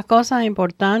 Una de las cosas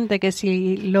importantes que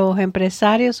si los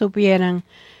empresarios supieran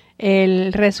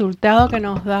el resultado que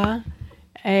nos da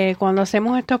cuando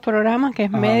hacemos estos programas, que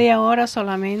es media hora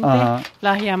solamente,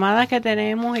 las llamadas que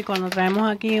tenemos, y cuando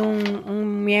traemos aquí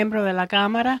un miembro de la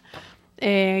Cámara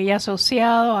y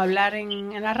asociado a hablar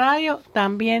en la radio,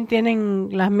 también tienen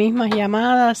las mismas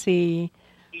llamadas y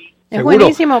es Seguro.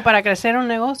 buenísimo para crecer un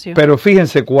negocio. Pero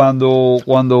fíjense, cuando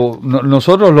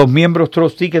nosotros, los miembros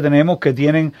trustee que tenemos, que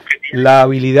tienen la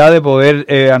habilidad de poder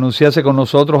anunciarse con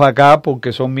nosotros acá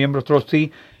porque son miembros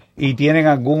trustee, y tienen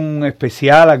algún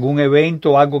especial, algún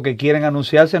evento, algo que quieren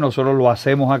anunciarse, nosotros lo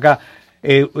hacemos acá.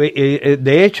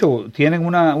 De hecho, tienen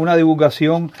una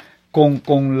divulgación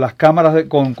con las cámaras,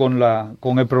 con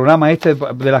el programa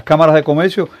de las cámaras de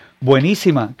comercio,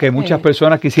 buenísima, que muchas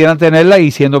personas quisieran tenerla,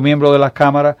 y siendo miembro de las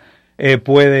cámaras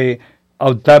puede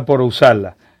optar por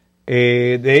usarla.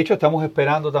 De hecho, estamos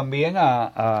esperando también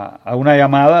a una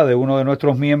llamada de uno de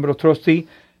nuestros miembros trustee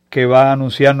que va a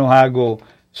anunciarnos algo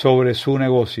sobre su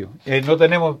negocio. No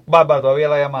tenemos, Bárbara, todavía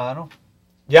la llamada, ¿no?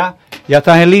 ¿Ya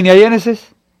estás en línea,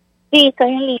 Génesis? Sí, estoy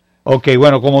en línea. Ok,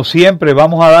 bueno, como siempre,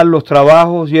 vamos a dar los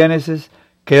trabajos, Génesis.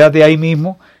 Quédate ahí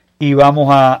mismo y vamos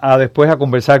a después a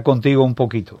conversar contigo un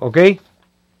poquito, ¿ok?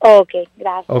 Ok,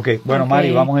 gracias. Ok, bueno,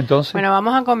 Mari, vamos entonces. Bueno,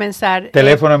 vamos a comenzar.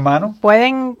 ¿Teléfono en mano?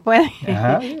 Pueden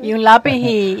y un lápiz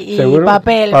y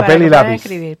papel para y lápiz.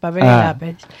 Escribir, papel y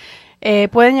lápiz.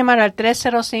 Pueden llamar al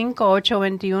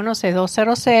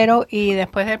 305-821-6200 y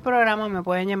después del programa me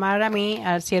pueden llamar a mí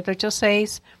al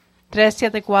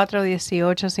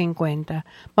 786-374-1850.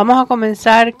 Vamos a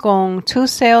comenzar con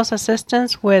 2 sales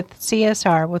assistants with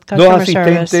CSR, with customer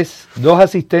service. Dos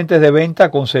asistentes de venta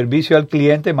con servicio al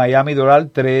cliente, Miami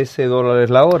Doral, $13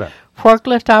 la hora.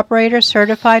 Forklift operator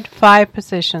certified, 5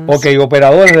 positions. Ok,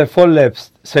 operadores de forklift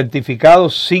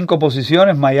certificados, 5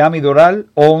 posiciones, Miami Doral,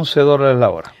 $11 la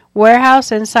hora.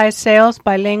 Warehouse inside sales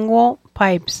bilingual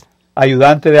pipes.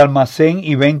 Ayudante de almacén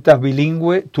y ventas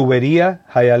bilingüe, tubería,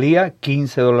 Hialeah,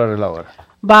 $15 la hora.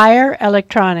 Buyer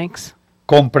electronics.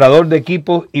 Comprador de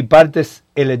equipos y partes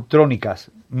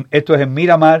electrónicas. Esto es en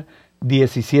Miramar,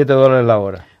 $17 la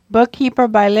hora. Bookkeeper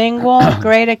bilingual,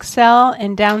 Great Excel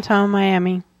in downtown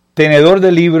Miami. Tenedor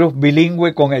de libros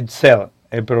bilingüe con Excel.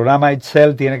 El programa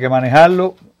Excel tiene que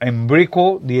manejarlo. En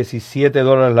Brico,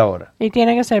 $17 la hora. Y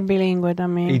tiene que ser bilingüe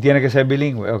también. Y tiene que ser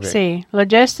bilingüe, ok. Sí.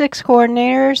 Logistics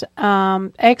coordinators,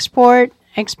 export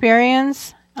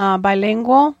experience,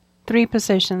 bilingual, 3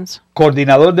 positions.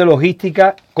 Coordinador de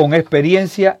logística con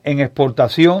experiencia en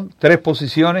exportación, 3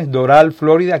 posiciones, Doral,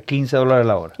 Florida, $15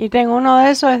 la hora. Y tengo uno de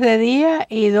esos es de día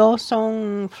y 2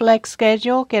 son flex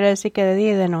schedule, quiere decir que de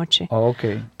día y de noche. Ok.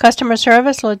 Customer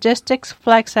service, logistics,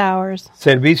 flex hours.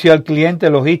 Servicio al cliente,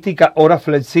 logística, horas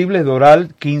flexibles,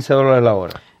 Doral, $15 la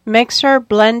hora. Mixer,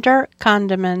 blender,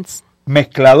 condiments.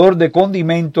 Mezclador de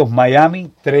condimentos,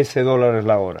 Miami, $13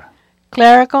 la hora.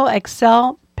 Clerical,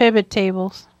 Excel, pivot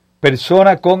tables.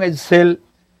 Persona con Excel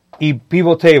y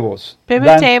pivot tables.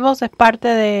 Pivot tables es parte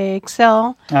de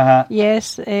Excel. Ajá. Y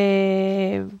es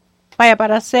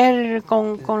para hacer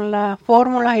con las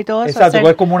fórmulas y todo eso. Exacto,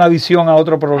 pues es como una visión a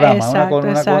otro programa. Exacto,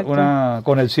 una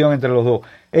conexión entre los dos.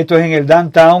 Esto es en el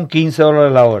downtown,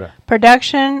 $15 la hora.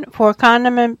 Production for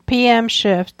condiment PM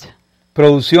shift.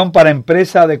 Producción para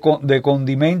empresa de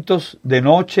condimentos de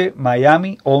noche,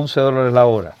 Miami, $11 la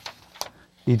hora.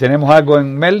 ¿Y tenemos algo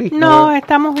en Merly? No,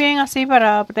 estamos bien así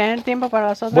para tener tiempo para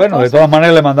las otras cosas. De todas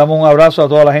maneras le mandamos un abrazo a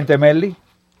toda la gente de Merly.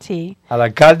 Sí. Al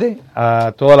alcalde,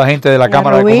 a toda la gente de la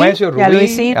Cámara de Comercio, Rubí,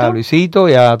 a Luisito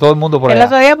y a todo el mundo por allá. El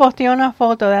otro día posteé una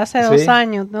foto de hace 2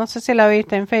 años, no sé si la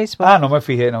viste en Facebook. Ah, no me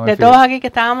fijé, de todos aquí que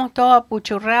estábamos todos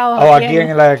apuchurrados. Aquí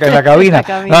en la cabina.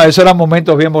 No, esos eran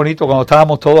momentos bien bonitos, cuando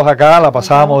estábamos todos acá, la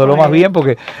pasábamos de lo más bien,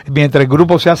 porque mientras el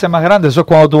grupo se hace más grande, eso es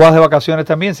cuando tú vas de vacaciones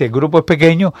también, si el grupo es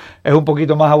pequeño, es un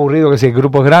poquito más aburrido que si el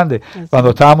grupo es grande.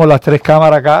 Cuando estábamos las 3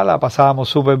 cámaras acá, la pasábamos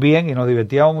súper bien y nos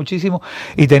divertíamos muchísimo,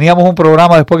 y teníamos un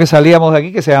programa después después que salíamos de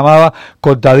aquí, que se llamaba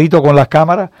Cortadito con las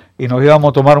cámaras, y nos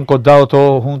íbamos a tomar un cortado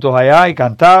todos juntos allá y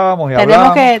cantábamos y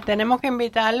hablábamos. Tenemos que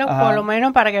invitarlos por lo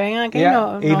menos para que vengan aquí y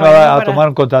nos a tomar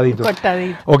un cortadito.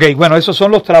 Ok, bueno, esos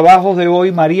son los trabajos de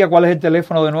hoy. María, ¿cuál es el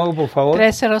teléfono de nuevo, por favor?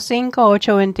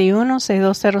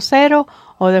 305-821-6200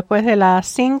 o después de las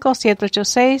 5,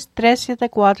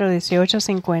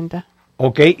 786-374-1850.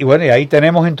 Ok, y bueno, y ahí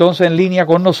tenemos entonces en línea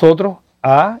con nosotros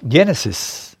a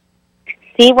Genesis.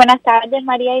 Sí, buenas tardes,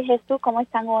 María y Jesús, ¿cómo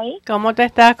están hoy? ¿Cómo te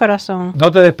estás, corazón?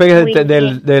 No te despegues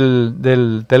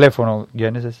del teléfono,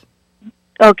 Genesis.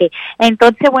 Ok,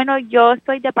 entonces, bueno, yo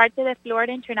soy de parte de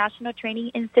Florida International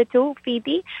Training Institute,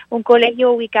 FITI, un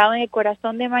colegio ubicado en el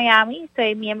corazón de Miami.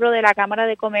 Soy miembro de la Cámara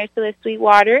de Comercio de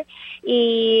Sweetwater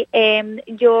y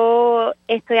yo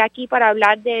estoy aquí para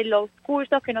hablar de los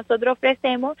cursos que nosotros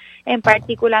ofrecemos.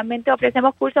 Particularmente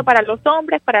ofrecemos cursos para los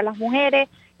hombres, para las mujeres.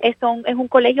 Es un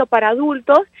colegio para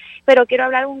adultos, pero quiero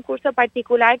hablar de un curso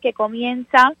particular que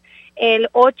comienza el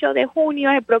 8 de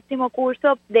junio, es el próximo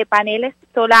curso de paneles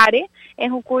solares. Es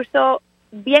un curso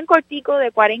bien cortico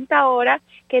de 40 horas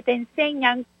que te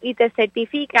enseñan y te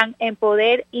certifican en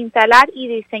poder instalar y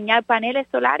diseñar paneles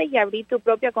solares y abrir tu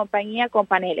propia compañía con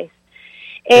paneles.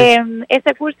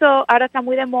 Ese curso ahora está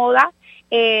muy de moda.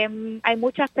 Hay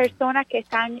muchas personas que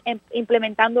están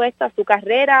implementando esto a su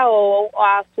carrera o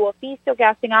a su oficio que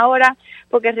hacen ahora,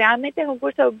 porque realmente es un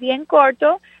curso bien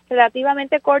corto,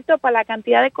 relativamente corto para la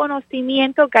cantidad de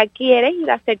conocimiento que adquieres y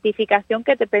la certificación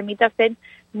que te permite hacer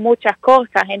muchas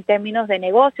cosas en términos de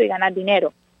negocio y ganar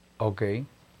dinero. Ok.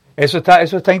 Eso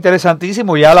está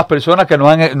interesantísimo. Ya las personas que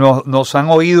nos han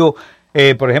oído,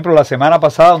 por ejemplo, la semana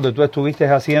pasada, donde tú estuviste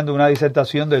haciendo una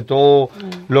disertación de todo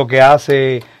lo que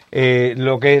hace,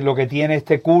 lo que tiene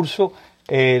este curso,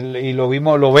 y lo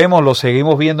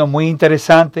seguimos viendo muy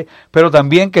interesante, pero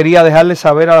también quería dejarles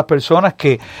saber a las personas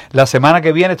que la semana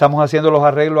que viene estamos haciendo los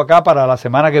arreglos acá para la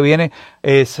semana que viene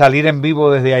salir en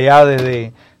vivo desde allá,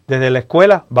 desde la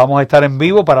escuela. Vamos a estar en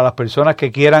vivo para las personas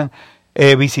que quieran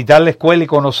visitar la escuela y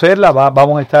conocerla.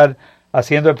 Vamos a estar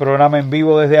haciendo el programa en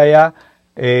vivo desde allá.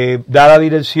 Da la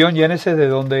dirección, Genesis, de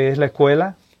dónde es la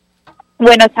escuela.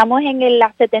 Bueno, estamos en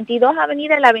la 72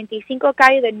 Avenida, en la 25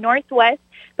 calle del Northwest,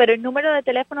 pero el número de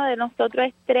teléfono de nosotros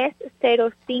es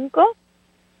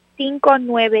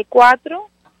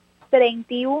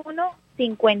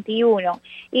 305-594-3151.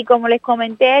 Y como les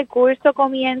comenté, el curso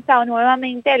comienza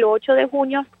nuevamente el 8 de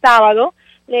junio, sábado.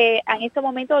 En este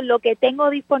momento lo que tengo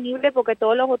disponible, porque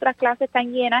todas las otras clases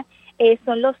están llenas,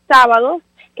 son los sábados,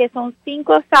 que son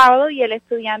 5 sábados, y el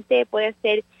estudiante puede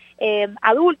ser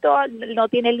adulto, no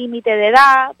tiene límite de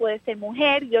edad, puede ser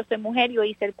mujer. Yo soy mujer, yo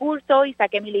hice el curso y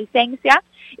saqué mi licencia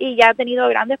y ya he tenido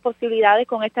grandes posibilidades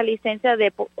con esta licencia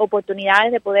de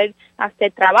oportunidades de poder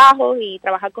hacer trabajos y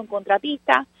trabajar con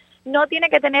contratistas. No tiene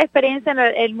que tener experiencia en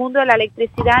el mundo de la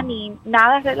electricidad ni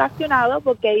nada relacionado,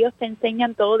 porque ellos te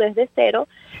enseñan todo desde cero,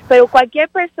 pero cualquier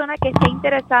persona que esté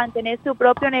interesada en tener su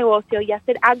propio negocio y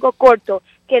hacer algo corto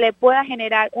que le pueda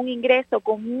generar un ingreso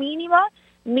con mínima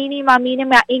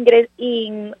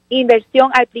inversión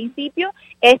al principio,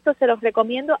 esto se los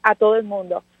recomiendo a todo el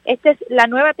mundo. Esta es la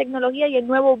nueva tecnología y el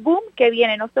nuevo boom que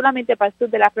viene no solamente para el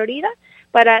sur de la Florida,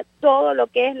 para todo lo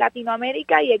que es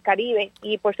Latinoamérica y el Caribe,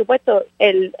 y por supuesto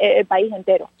el país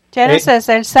entero. Genesis,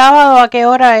 ¿el sábado a qué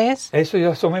hora es?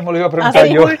 Eso mismo le iba a preguntar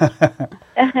yo.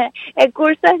 El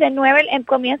curso es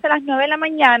comienza a las 9 de la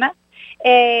mañana.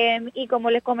 Y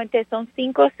como les comenté, son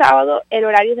 5 sábados, el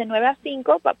horario es de 9 a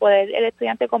 5 para poder el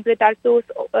estudiante completar sus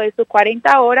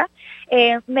 40 horas.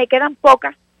 Me quedan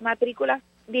pocas matrículas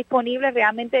disponibles,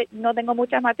 realmente no tengo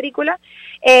muchas matrículas,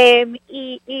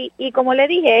 y como le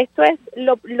dije, esto es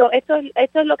lo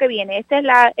que viene, este es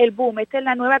el boom, esta es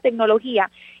la nueva tecnología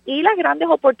y las grandes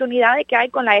oportunidades que hay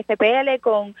con la FPL,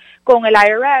 con el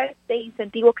IRS, de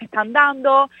incentivos que están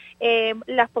dando,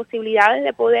 las posibilidades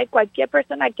de poder cualquier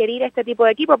persona adquirir este tipo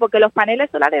de equipo, porque los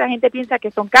paneles solares la gente piensa que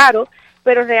son caros,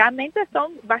 pero realmente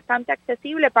son bastante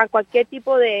accesibles para cualquier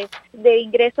tipo de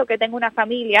ingreso que tenga una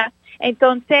familia.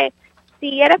 Entonces,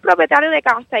 si eres propietario de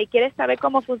casa y quieres saber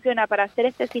cómo funciona para hacer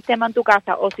este sistema en tu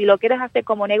casa, o si lo quieres hacer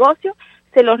como negocio,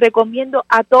 se los recomiendo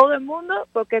a todo el mundo,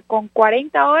 porque con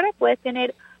 40 horas puedes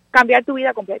cambiar tu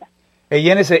vida completa.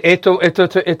 Genesis, ¿esto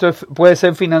puede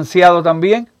ser financiado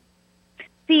también?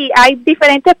 Sí, hay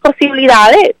diferentes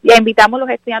posibilidades. Le invitamos a los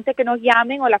estudiantes que nos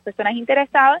llamen o las personas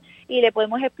interesadas y le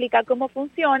podemos explicar cómo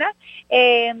funciona.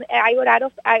 Hay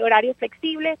horarios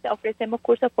flexibles, ofrecemos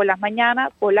cursos por las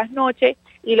mañanas, por las noches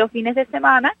y los fines de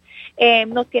semana.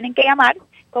 Nos tienen que llamar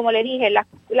como le dije,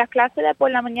 las clases de por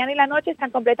la mañana y la noche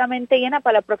están completamente llenas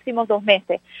para los próximos 2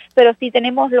 meses, pero sí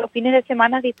tenemos los fines de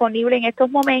semana disponibles en estos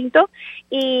momentos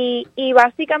y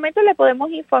básicamente le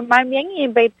podemos informar bien y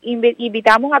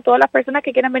invitamos a todas las personas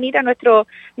que quieran venir a nuestras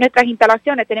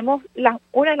instalaciones. Tenemos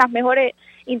una de las mejores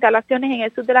instalaciones en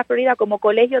el sur de la Florida como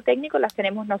colegio técnico, las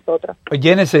tenemos nosotros.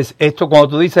 Génesis, esto cuando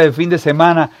tú dices el fin de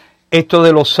semana, ¿esto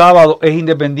de los sábados es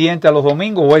independiente a los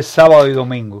domingos o es sábado y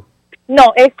domingo?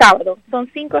 No, es sábado, son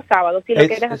 5 sábados. Si lo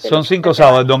quieres hacer, son 5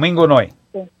 sábados, el domingo no es.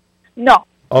 Sí. No,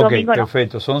 ok, domingo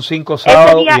perfecto, son 5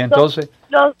 sábados y entonces...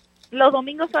 Los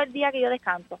domingos son el día que yo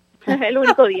descanso, el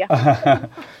único día.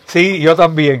 Sí, yo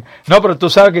también. No, pero tú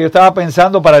sabes que yo estaba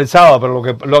pensando para el sábado,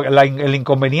 pero el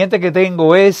inconveniente que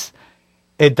tengo es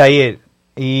el taller.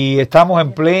 Y estamos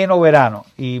en pleno verano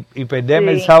y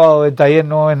perderme el sábado del taller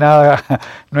no es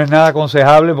nada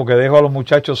aconsejable porque dejo a los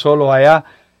muchachos solos allá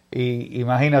y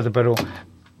imagínate, pero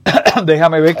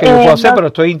déjame ver qué yo puedo hacer, pero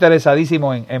estoy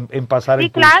interesadísimo en pasar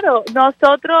el curso. Sí, claro,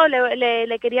 nosotros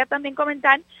le quería también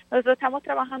comentar, nosotros estamos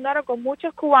trabajando ahora con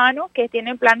muchos cubanos que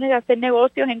tienen planes de hacer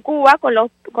negocios en Cuba con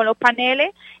los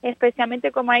paneles,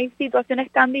 especialmente como hay situaciones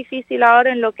tan difíciles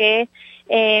ahora en lo que es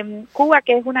Cuba,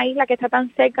 que es una isla que está tan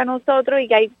cerca a nosotros y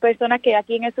que hay personas que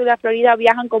aquí en el sur de la Florida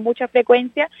viajan con mucha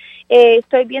frecuencia.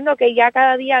 Estoy viendo que ya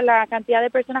cada día la cantidad de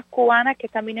personas cubanas que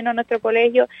están viniendo a nuestro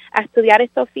colegio a estudiar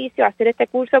este oficio, a hacer este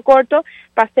curso corto,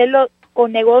 para hacerlo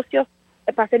con negocios,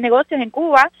 para hacer negocios en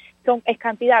Cuba, es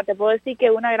cantidad. Te puedo decir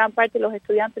que una gran parte de los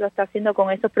estudiantes lo está haciendo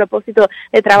con esos propósitos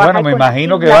de trabajar. Bueno, me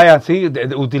imagino que vaya así,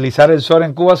 utilizar el sol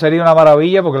en Cuba sería una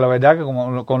maravilla, porque la verdad que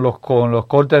como con los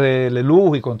cortes de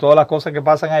luz y con todas las cosas que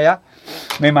pasan allá,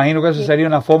 me imagino que eso sería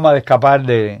una forma de escapar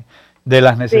de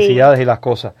las necesidades y las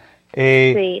cosas.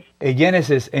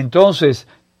 Génesis, entonces,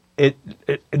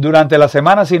 durante la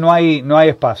semana si no hay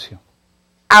espacio.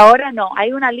 Ahora no,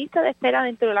 hay una lista de espera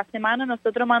dentro de la semana.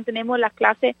 Nosotros mantenemos las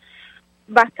clases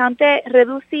bastante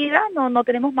reducidas, no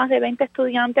tenemos más de 20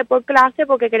 estudiantes por clase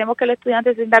porque queremos que el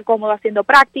estudiante se sienta cómodo haciendo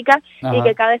prácticas y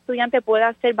que cada estudiante pueda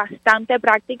hacer bastante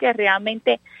práctica y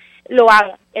realmente lo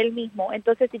haga él mismo.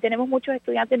 Entonces, si tenemos muchos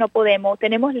estudiantes no podemos,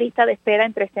 tenemos lista de espera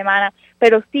entre semanas,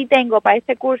 pero sí tengo para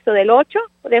este curso del 8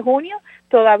 de junio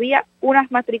todavía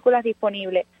unas matrículas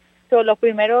disponibles. Son los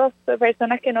primeros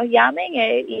personas que nos llamen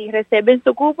y reserven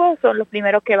su cupo, son los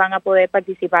primeros que van a poder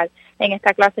participar en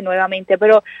esta clase nuevamente.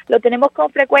 Pero lo tenemos con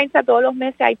frecuencia, todos los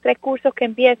meses hay 3 cursos que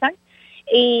empiezan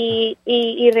y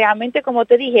realmente, como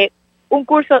te dije, un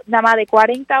curso nada más de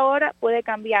 40 horas puede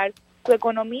cambiar tu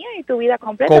economía y tu vida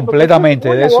completa. Completamente,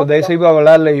 de eso iba a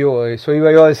hablarle yo, eso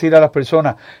iba yo a decir a las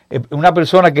personas. Una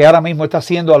persona que ahora mismo está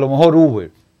haciendo a lo mejor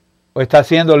Uber o está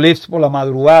haciendo Lyft por la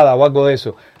madrugada o algo de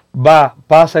eso,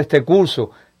 pasa este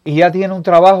curso y ya tiene un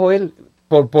trabajo él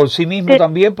por sí mismo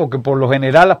también, porque por lo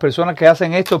general las personas que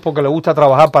hacen esto es porque les gusta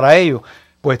trabajar para ellos,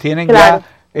 pues tienen ya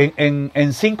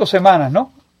en 5 semanas,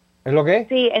 ¿no? ¿Es lo que es?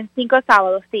 Sí, en 5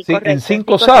 sábados, sí, correcto. En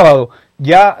 5 sábados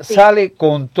ya sale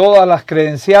con todas las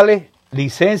credenciales,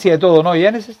 licencia y todo, ¿no,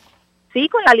 Génesis? Sí,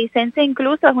 con la licencia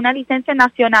incluso, es una licencia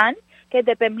nacional que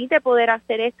te permite poder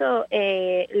hacer eso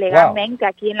legalmente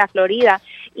aquí en la Florida.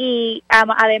 Y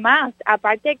además,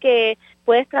 aparte que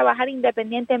puedes trabajar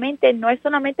independientemente, no es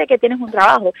solamente que tienes un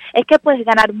trabajo, es que puedes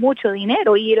ganar mucho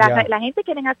dinero. Y la gente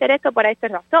quiere hacer esto para esta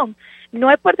razón.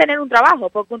 No es por tener un trabajo,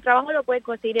 porque un trabajo lo puedes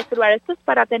conseguir en este lugar. Esto es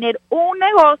para tener un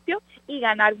negocio y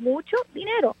ganar mucho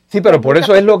dinero. Sí, pero por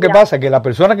eso es lo que pasa, que la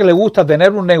persona que le gusta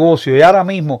tener un negocio y ahora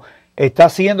mismo está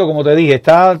haciendo, como te dije,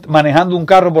 está manejando un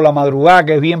carro por la madrugada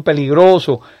que es bien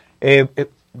peligroso,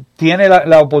 tiene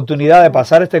la oportunidad de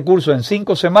pasar este curso en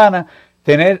 5 semanas,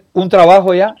 tener un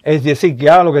trabajo ya, es decir, que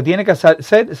ahora lo que tiene que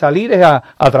hacer, salir es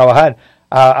a trabajar,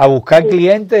 a buscar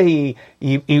clientes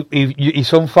y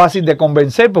son fáciles de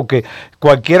convencer porque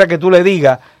cualquiera que tú le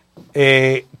digas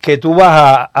que tú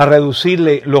vas a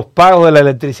reducirle los pagos de la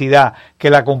electricidad, que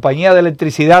la compañía de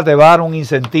electricidad te va a dar un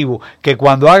incentivo, que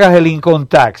cuando hagas el income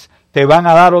tax te van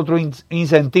a dar otro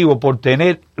incentivo por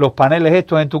tener los paneles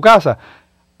estos en tu casa,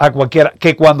 a cualquiera,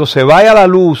 que cuando se vaya la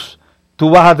luz tú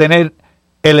vas a tener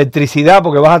electricidad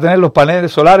porque vas a tener los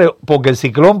paneles solares, porque el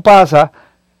ciclón pasa,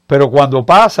 pero cuando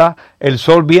pasa el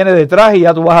sol viene detrás y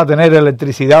ya tú vas a tener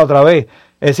electricidad otra vez,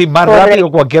 es decir, más rápido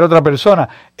que cualquier otra persona.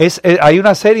 Hay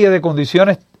una serie de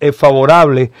condiciones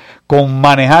favorables con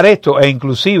manejar esto, e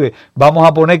inclusive vamos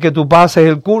a poner que tú pases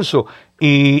el curso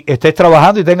y estés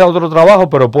trabajando y tengas otro trabajo,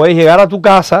 pero puedes llegar a tu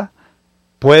casa,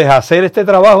 puedes hacer este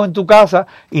trabajo en tu casa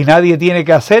y nadie tiene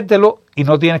que hacértelo y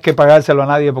no tienes que pagárselo a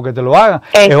nadie porque te lo hagan.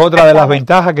 Es otra de las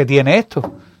ventajas que tiene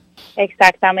esto.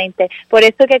 Exactamente. Por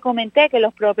eso que comenté que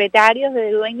los propietarios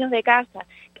de dueños de casa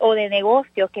o de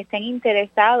negocios que estén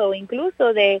interesados, o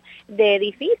incluso de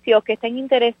edificios que estén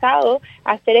interesados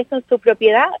a hacer eso en su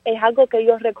propiedad, es algo que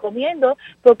yo recomiendo,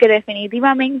 porque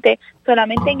definitivamente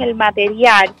solamente en el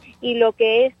material y lo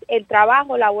que es el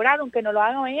trabajo laboral, aunque no lo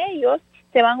hagan ellos,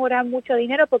 se van a ahorrar mucho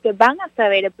dinero, porque van a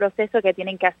saber el proceso que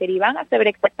tienen que hacer y van a saber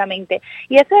exactamente.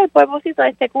 Y ese es el propósito de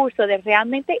este curso, de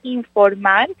realmente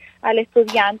informar al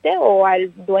estudiante o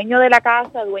al dueño de la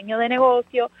casa, dueño de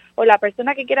negocio o la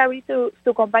persona que quiera abrir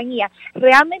su compañía,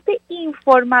 realmente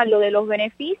informarlo de los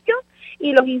beneficios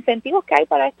y los incentivos que hay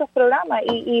para estos programas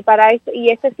y para esto, y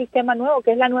este sistema nuevo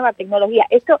que es la nueva tecnología.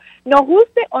 Esto, nos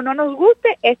guste o no nos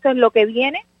guste, esto es lo que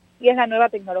viene y es la nueva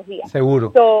tecnología.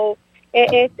 Seguro. So,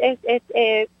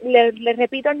 le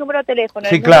repito el número de teléfono.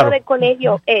 Sí, el claro. número de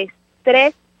colegio es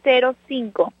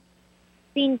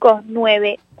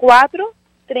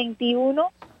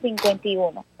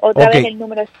 305-594-3151. Otra vez el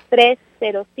número es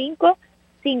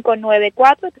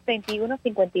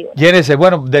 305-594-3151. Llénese,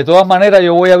 bueno, de todas maneras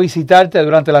yo voy a visitarte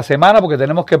durante la semana, porque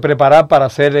tenemos que preparar para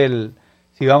hacer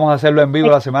si vamos a hacerlo en vivo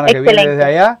la semana que viene desde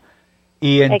allá,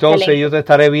 y entonces yo te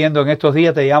estaré viendo en estos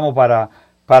días, te llamo para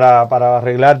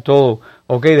arreglar todo,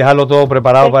 dejarlo todo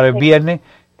preparado para el viernes.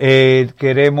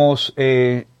 Queremos,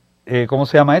 ¿cómo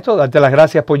se llama esto? Darte las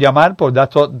gracias por llamar, por dar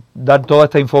toda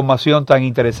esta información tan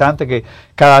interesante que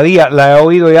cada día la he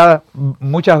oído ya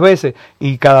muchas veces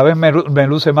y cada vez me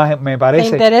luce más, me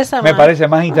parece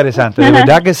más interesante. De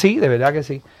verdad que sí, de verdad que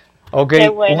sí.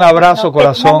 Bueno, un abrazo,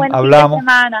 corazón, hablamos.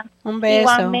 Un beso.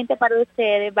 Igualmente para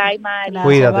ustedes. Bye, Mari.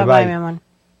 Cuídate, bye, mi amor.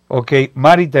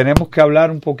 Mari, tenemos que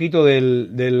hablar un poquito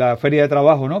de la feria de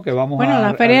trabajo, ¿no? Que vamos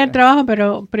la feria de trabajo,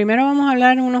 pero primero vamos a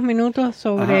hablar unos minutos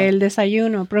sobre el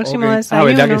desayuno. Próximo desayuno.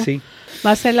 ¿Verdad que sí?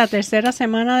 Va a ser la tercera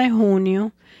semana de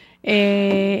junio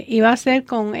y va a ser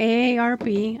con AARP,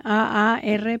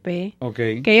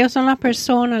 que ellos son las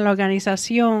personas, la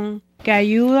organización que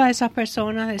ayuda a esas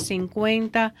personas de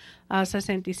 50 a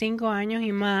 65 años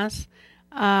y más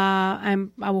a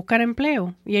buscar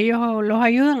empleo, y ellos los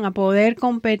ayudan a poder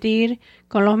competir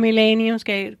con los millennials,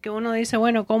 que uno dice,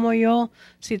 bueno, ¿cómo yo,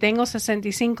 si tengo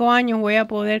 65 años, voy a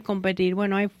poder competir?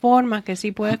 Bueno, hay formas que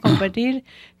sí puedes competir,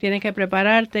 tienes que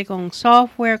prepararte con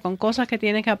software, con cosas que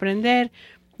tienes que aprender,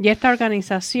 y esta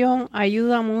organización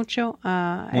ayuda mucho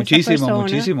a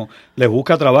muchísimo. Les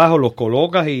busca trabajo, los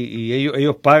colocas y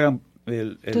ellos pagan.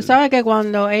 Tú sabes que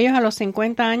cuando ellos a los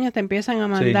 50 años te empiezan a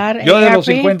mandar Yo de los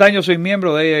 50 años soy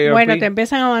miembro de AARP. Bueno, te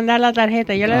empiezan a mandar la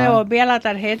tarjeta. Yo le devolvía la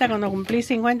tarjeta cuando cumplí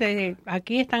 50 y dije,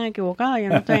 aquí están equivocados, yo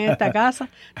no estoy en esta casa,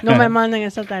 no me manden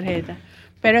esa tarjeta.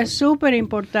 Pero es súper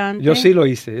importante. Yo sí lo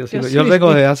hice, yo lo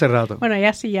tengo desde hace rato. Bueno,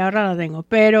 ya sí, ahora la tengo,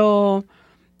 pero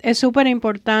es súper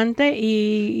importante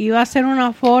y va a ser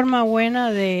una forma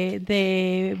buena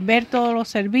de ver todos los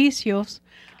servicios.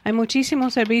 Hay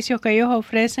muchísimos servicios que ellos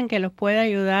ofrecen que los puede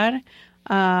ayudar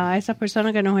a esas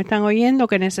personas que nos están oyendo,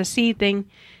 que necesiten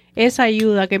esa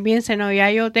ayuda, que piensen, no,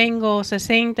 ya yo tengo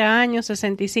 60 años,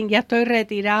 65, ya estoy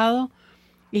retirado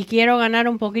y quiero ganar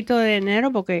un poquito de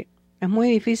dinero, porque es muy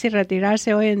difícil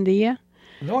retirarse hoy en día.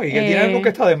 No, y que tiene algo que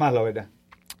está de más, la verdad.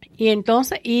 Y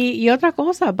entonces, y otra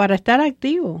cosa, para estar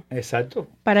activo. Exacto.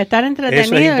 Para estar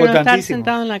entretenido y no estar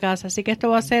sentado en la casa. Así que esto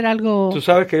va a ser algo... Tú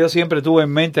sabes que yo siempre tuve en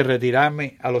mente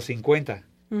retirarme a los 50,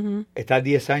 estar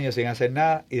 10 años sin hacer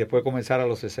nada y después comenzar a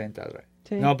los 60.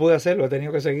 Sí. No pude hacerlo, he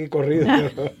tenido que seguir corrido.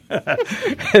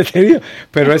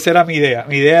 Pero esa era mi idea.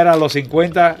 Mi idea era a los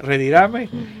 50 retirarme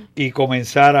y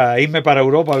comenzar a irme para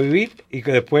Europa a vivir y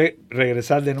que después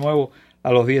regresar de nuevo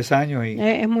a los 10 años.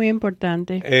 Es muy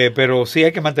importante. Pero sí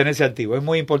hay que mantenerse activo. Es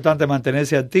muy importante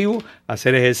mantenerse activo,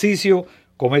 hacer ejercicio,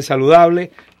 comer saludable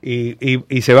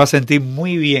y se va a sentir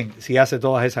muy bien si hace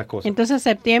todas esas cosas. Entonces,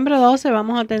 septiembre 12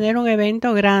 vamos a tener un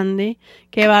evento grande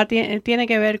que tiene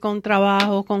que ver con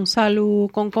trabajo, con salud,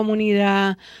 con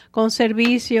comunidad, con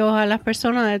servicios a las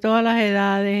personas de todas las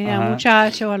edades, a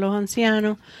muchachos, a los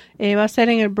ancianos. Va a ser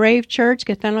en el Brave Church,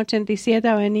 que está en la 87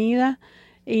 Avenida.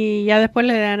 Y ya después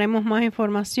le daremos más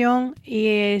información.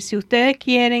 Y si ustedes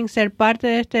quieren ser parte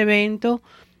de este evento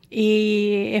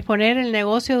y exponer el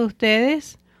negocio de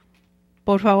ustedes,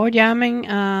 por favor llamen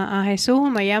a Jesús,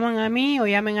 o me llaman a mí, o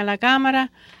llamen a la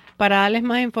cámara para darles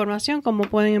más información, cómo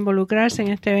pueden involucrarse en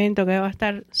este evento, que va a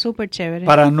estar súper chévere.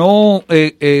 Para no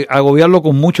agobiarlo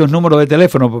con muchos números de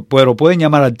teléfono, pero pueden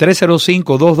llamar al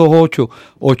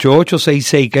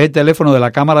 305-228-8866, que es el teléfono de la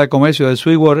Cámara de Comercio de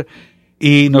Sweetwater.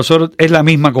 Y nosotros es la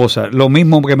misma cosa, lo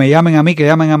mismo que me llamen a mí, que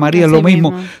llamen a María, es lo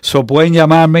mismo. Pueden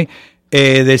llamarme,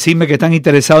 decirme que están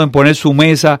interesados en poner su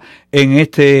mesa en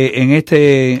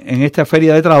esta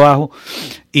feria de trabajo,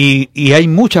 y hay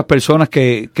muchas personas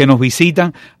que nos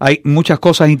visitan, hay muchas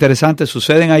cosas interesantes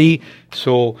suceden ahí.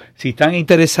 Si están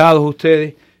interesados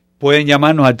ustedes, pueden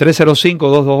llamarnos al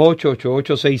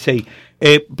 305-228-8866.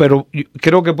 Pero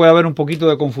creo que puede haber un poquito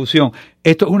de confusión.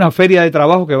 Esto es una feria de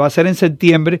trabajo que va a ser en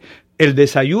septiembre. El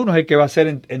desayuno es el que va a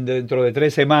ser dentro de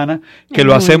 3 semanas, que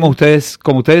lo hacemos ustedes,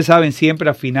 como ustedes saben, siempre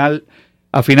a finales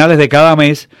de cada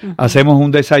mes. Hacemos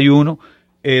un desayuno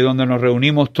donde nos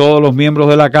reunimos todos los miembros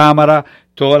de la Cámara,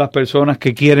 todas las personas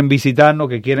que quieren visitarnos,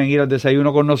 que quieren ir al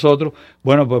desayuno con nosotros.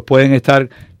 Bueno, pues pueden estar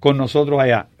con nosotros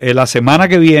allá. La semana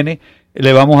que viene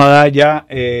le vamos a dar ya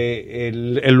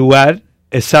el lugar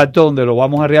exacto donde lo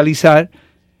vamos a realizar,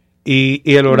 y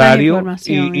el horario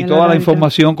y toda la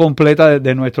información completa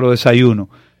de nuestro desayuno.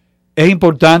 Es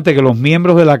importante que los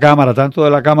miembros de la Cámara, tanto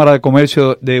de la Cámara de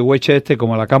Comercio de Westchester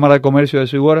como de la Cámara de Comercio de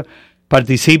Sweetwater,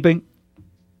 participen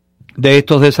de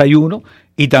estos desayunos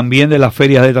y también de las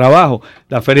ferias de trabajo.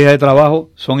 Las ferias de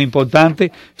trabajo son importantes,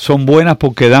 son buenas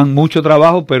porque dan mucho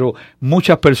trabajo, pero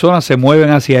muchas personas se mueven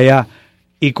hacia allá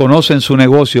y conocen su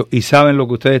negocio y saben lo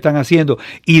que ustedes están haciendo,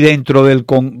 y dentro del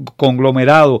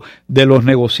conglomerado de los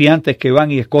negociantes que van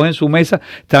y escogen su mesa,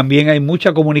 también hay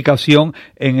mucha comunicación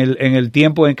en el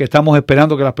tiempo en que estamos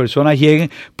esperando que las personas lleguen,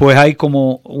 pues hay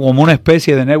como una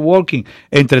especie de networking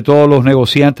entre todos los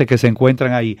negociantes que se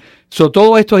encuentran ahí.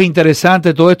 Todo esto es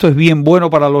interesante, todo esto es bien bueno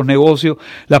para los negocios.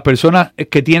 Las personas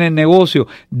que tienen negocio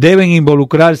deben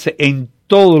involucrarse en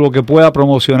todo lo que pueda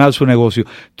promocionar su negocio.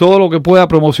 Todo lo que pueda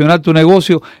promocionar tu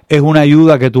negocio es una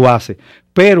ayuda que tú haces.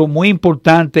 Pero muy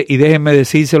importante, y déjenme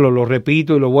decírselo, lo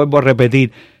repito y lo vuelvo a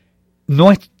repetir,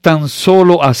 no es tan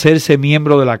solo hacerse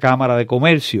miembro de la Cámara de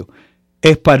Comercio,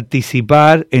 es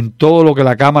participar en todo lo que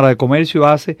la Cámara de Comercio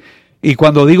hace. Y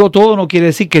cuando digo todo, no quiere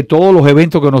decir que todos los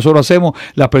eventos que nosotros hacemos,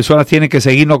 las personas tienen que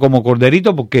seguirnos como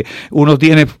corderitos, porque uno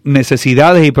tiene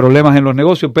necesidades y problemas en los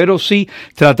negocios, pero sí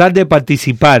tratar de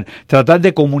participar, tratar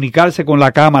de comunicarse con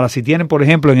la Cámara. Si tienen, por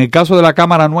ejemplo, en el caso de la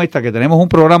Cámara nuestra, que tenemos un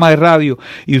programa de radio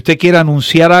y usted quiere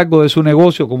anunciar algo de su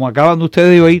negocio, como acaban de ustedes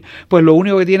de oír, pues lo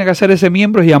único que tiene que hacer ese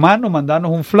miembro es llamarnos,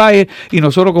 mandarnos un flyer, y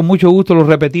nosotros con mucho gusto lo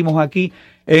repetimos aquí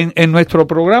en nuestro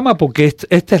programa, porque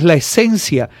esta es la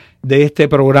esencia de este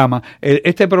programa.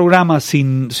 Este programa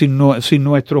sin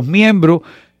nuestros miembros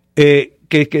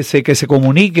que se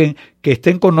comuniquen, que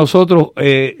estén con nosotros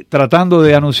tratando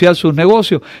de anunciar sus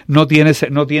negocios, no tiene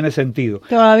sentido.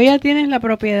 ¿Todavía tienes la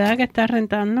propiedad que estás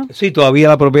rentando? Sí, todavía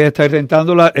la propiedad está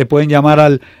rentándola. Pueden llamar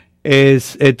al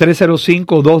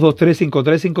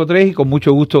 305-223-5353 y con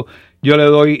mucho gusto yo le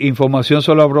doy información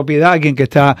sobre la propiedad a alguien que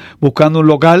está buscando un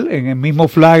local en el mismo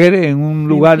Flagler, en un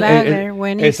lugar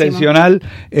excepcional.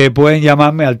 Pueden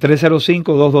llamarme al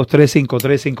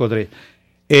 305-223-5353.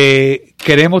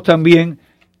 Queremos también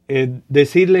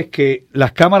decirles que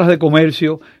las cámaras de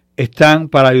comercio están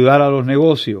para ayudar a los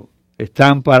negocios,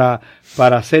 están para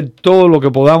hacer todo lo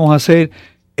que podamos hacer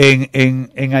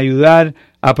en ayudar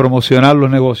a promocionar los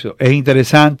negocios. Es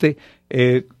interesante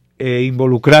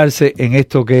involucrarse en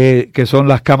esto que son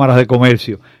las cámaras de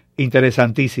comercio.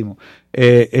 Interesantísimo.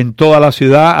 En toda la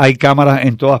ciudad hay cámaras,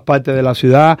 en todas partes de la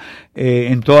ciudad,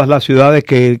 en todas las ciudades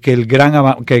que el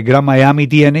Gran Miami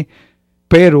tiene,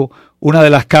 pero una de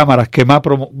las cámaras que más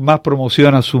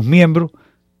promociona a sus miembros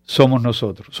somos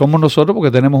nosotros. Somos nosotros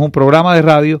porque tenemos un programa de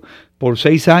radio por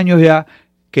 6 años ya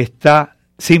que está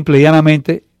simple y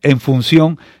llanamente en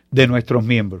función de nuestros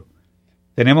miembros.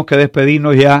 Tenemos que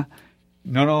despedirnos ya.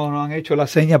 No han hecho la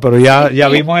seña, pero ya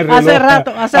vimos el reloj.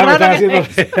 Hace rato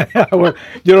bueno,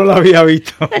 yo no lo había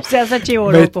visto. Se hace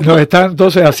chivoloco. Nos están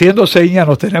entonces haciendo señas,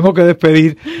 nos tenemos que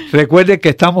despedir. Recuerden que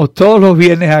estamos todos los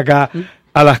viernes acá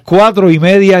a las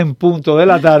 4:30 en punto de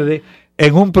la tarde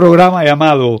en un programa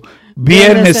llamado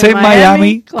Viernes en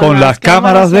Miami con las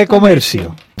cámaras de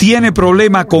comercio. ¿Tiene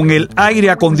problema con el aire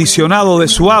acondicionado de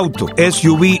su auto,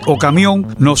 SUV o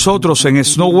camión? Nosotros en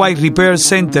Snow White Repair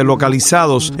Center,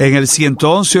 localizados en el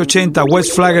 1180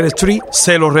 West Flagler Street,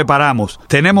 se lo reparamos.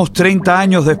 Tenemos 30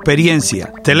 años de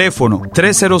experiencia. Teléfono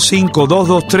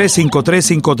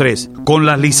 305-223-5353. Con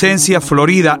las licencias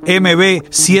Florida MB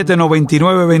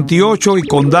 79928 y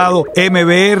Condado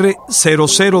MBR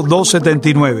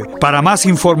 00279. Para más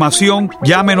información,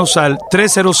 llámenos al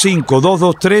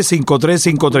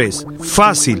 305-223-5353.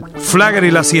 Fácil, Flagler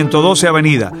y la 112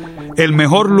 Avenida. El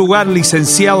mejor lugar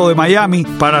licenciado de Miami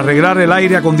para arreglar el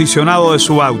aire acondicionado de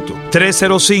su auto.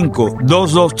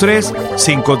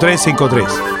 305-223-5353.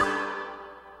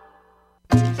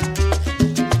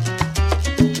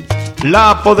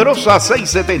 La poderosa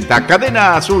 670,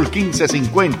 Cadena Azul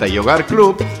 1550 y Hogar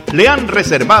Club le han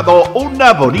reservado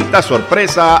una bonita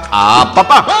sorpresa a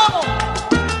papá. ¡Vamos!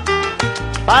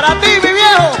 Para ti, mi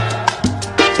viejo,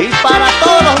 y para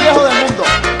todos los viejos del mundo.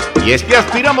 Y es que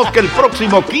aspiramos que el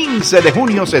próximo 15 de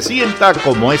junio se sienta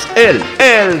como es él,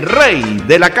 el rey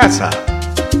de la casa.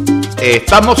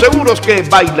 Estamos seguros que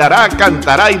bailará,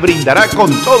 cantará y brindará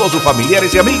con todos sus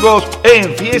familiares y amigos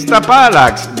en Fiesta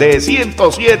Palax de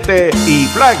 107 y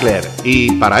Flagler.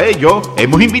 Y para ello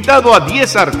hemos invitado a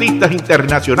 10 artistas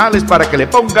internacionales para que le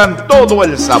pongan todo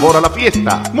el sabor a la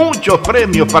fiesta. Muchos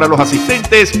premios para los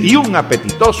asistentes y un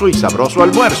apetitoso y sabroso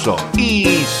almuerzo.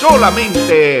 Y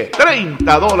solamente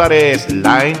 $30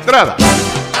 la entrada.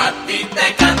 A ti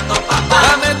te canto, papá.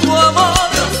 Dame tu amor.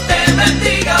 Dios te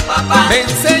bendiga, papá. Me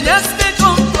enseñaste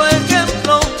con tu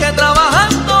ejemplo que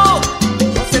trabajando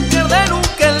no se pierde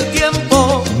nunca el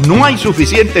tiempo. No hay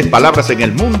suficientes palabras en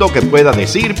el mundo que pueda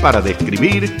decir para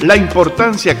describir la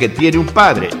importancia que tiene un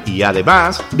padre y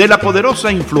además de la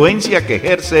poderosa influencia que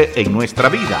ejerce en nuestra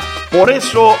vida. Por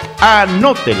eso,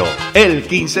 anótelo. El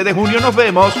 15 de junio nos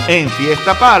vemos en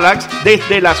Fiesta Palax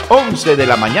desde las 11 de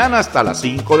la mañana hasta las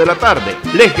 5 de la tarde.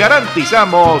 Les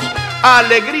garantizamos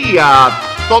alegría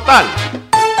total.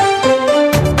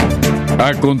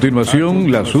 A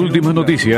continuación, las últimas noticias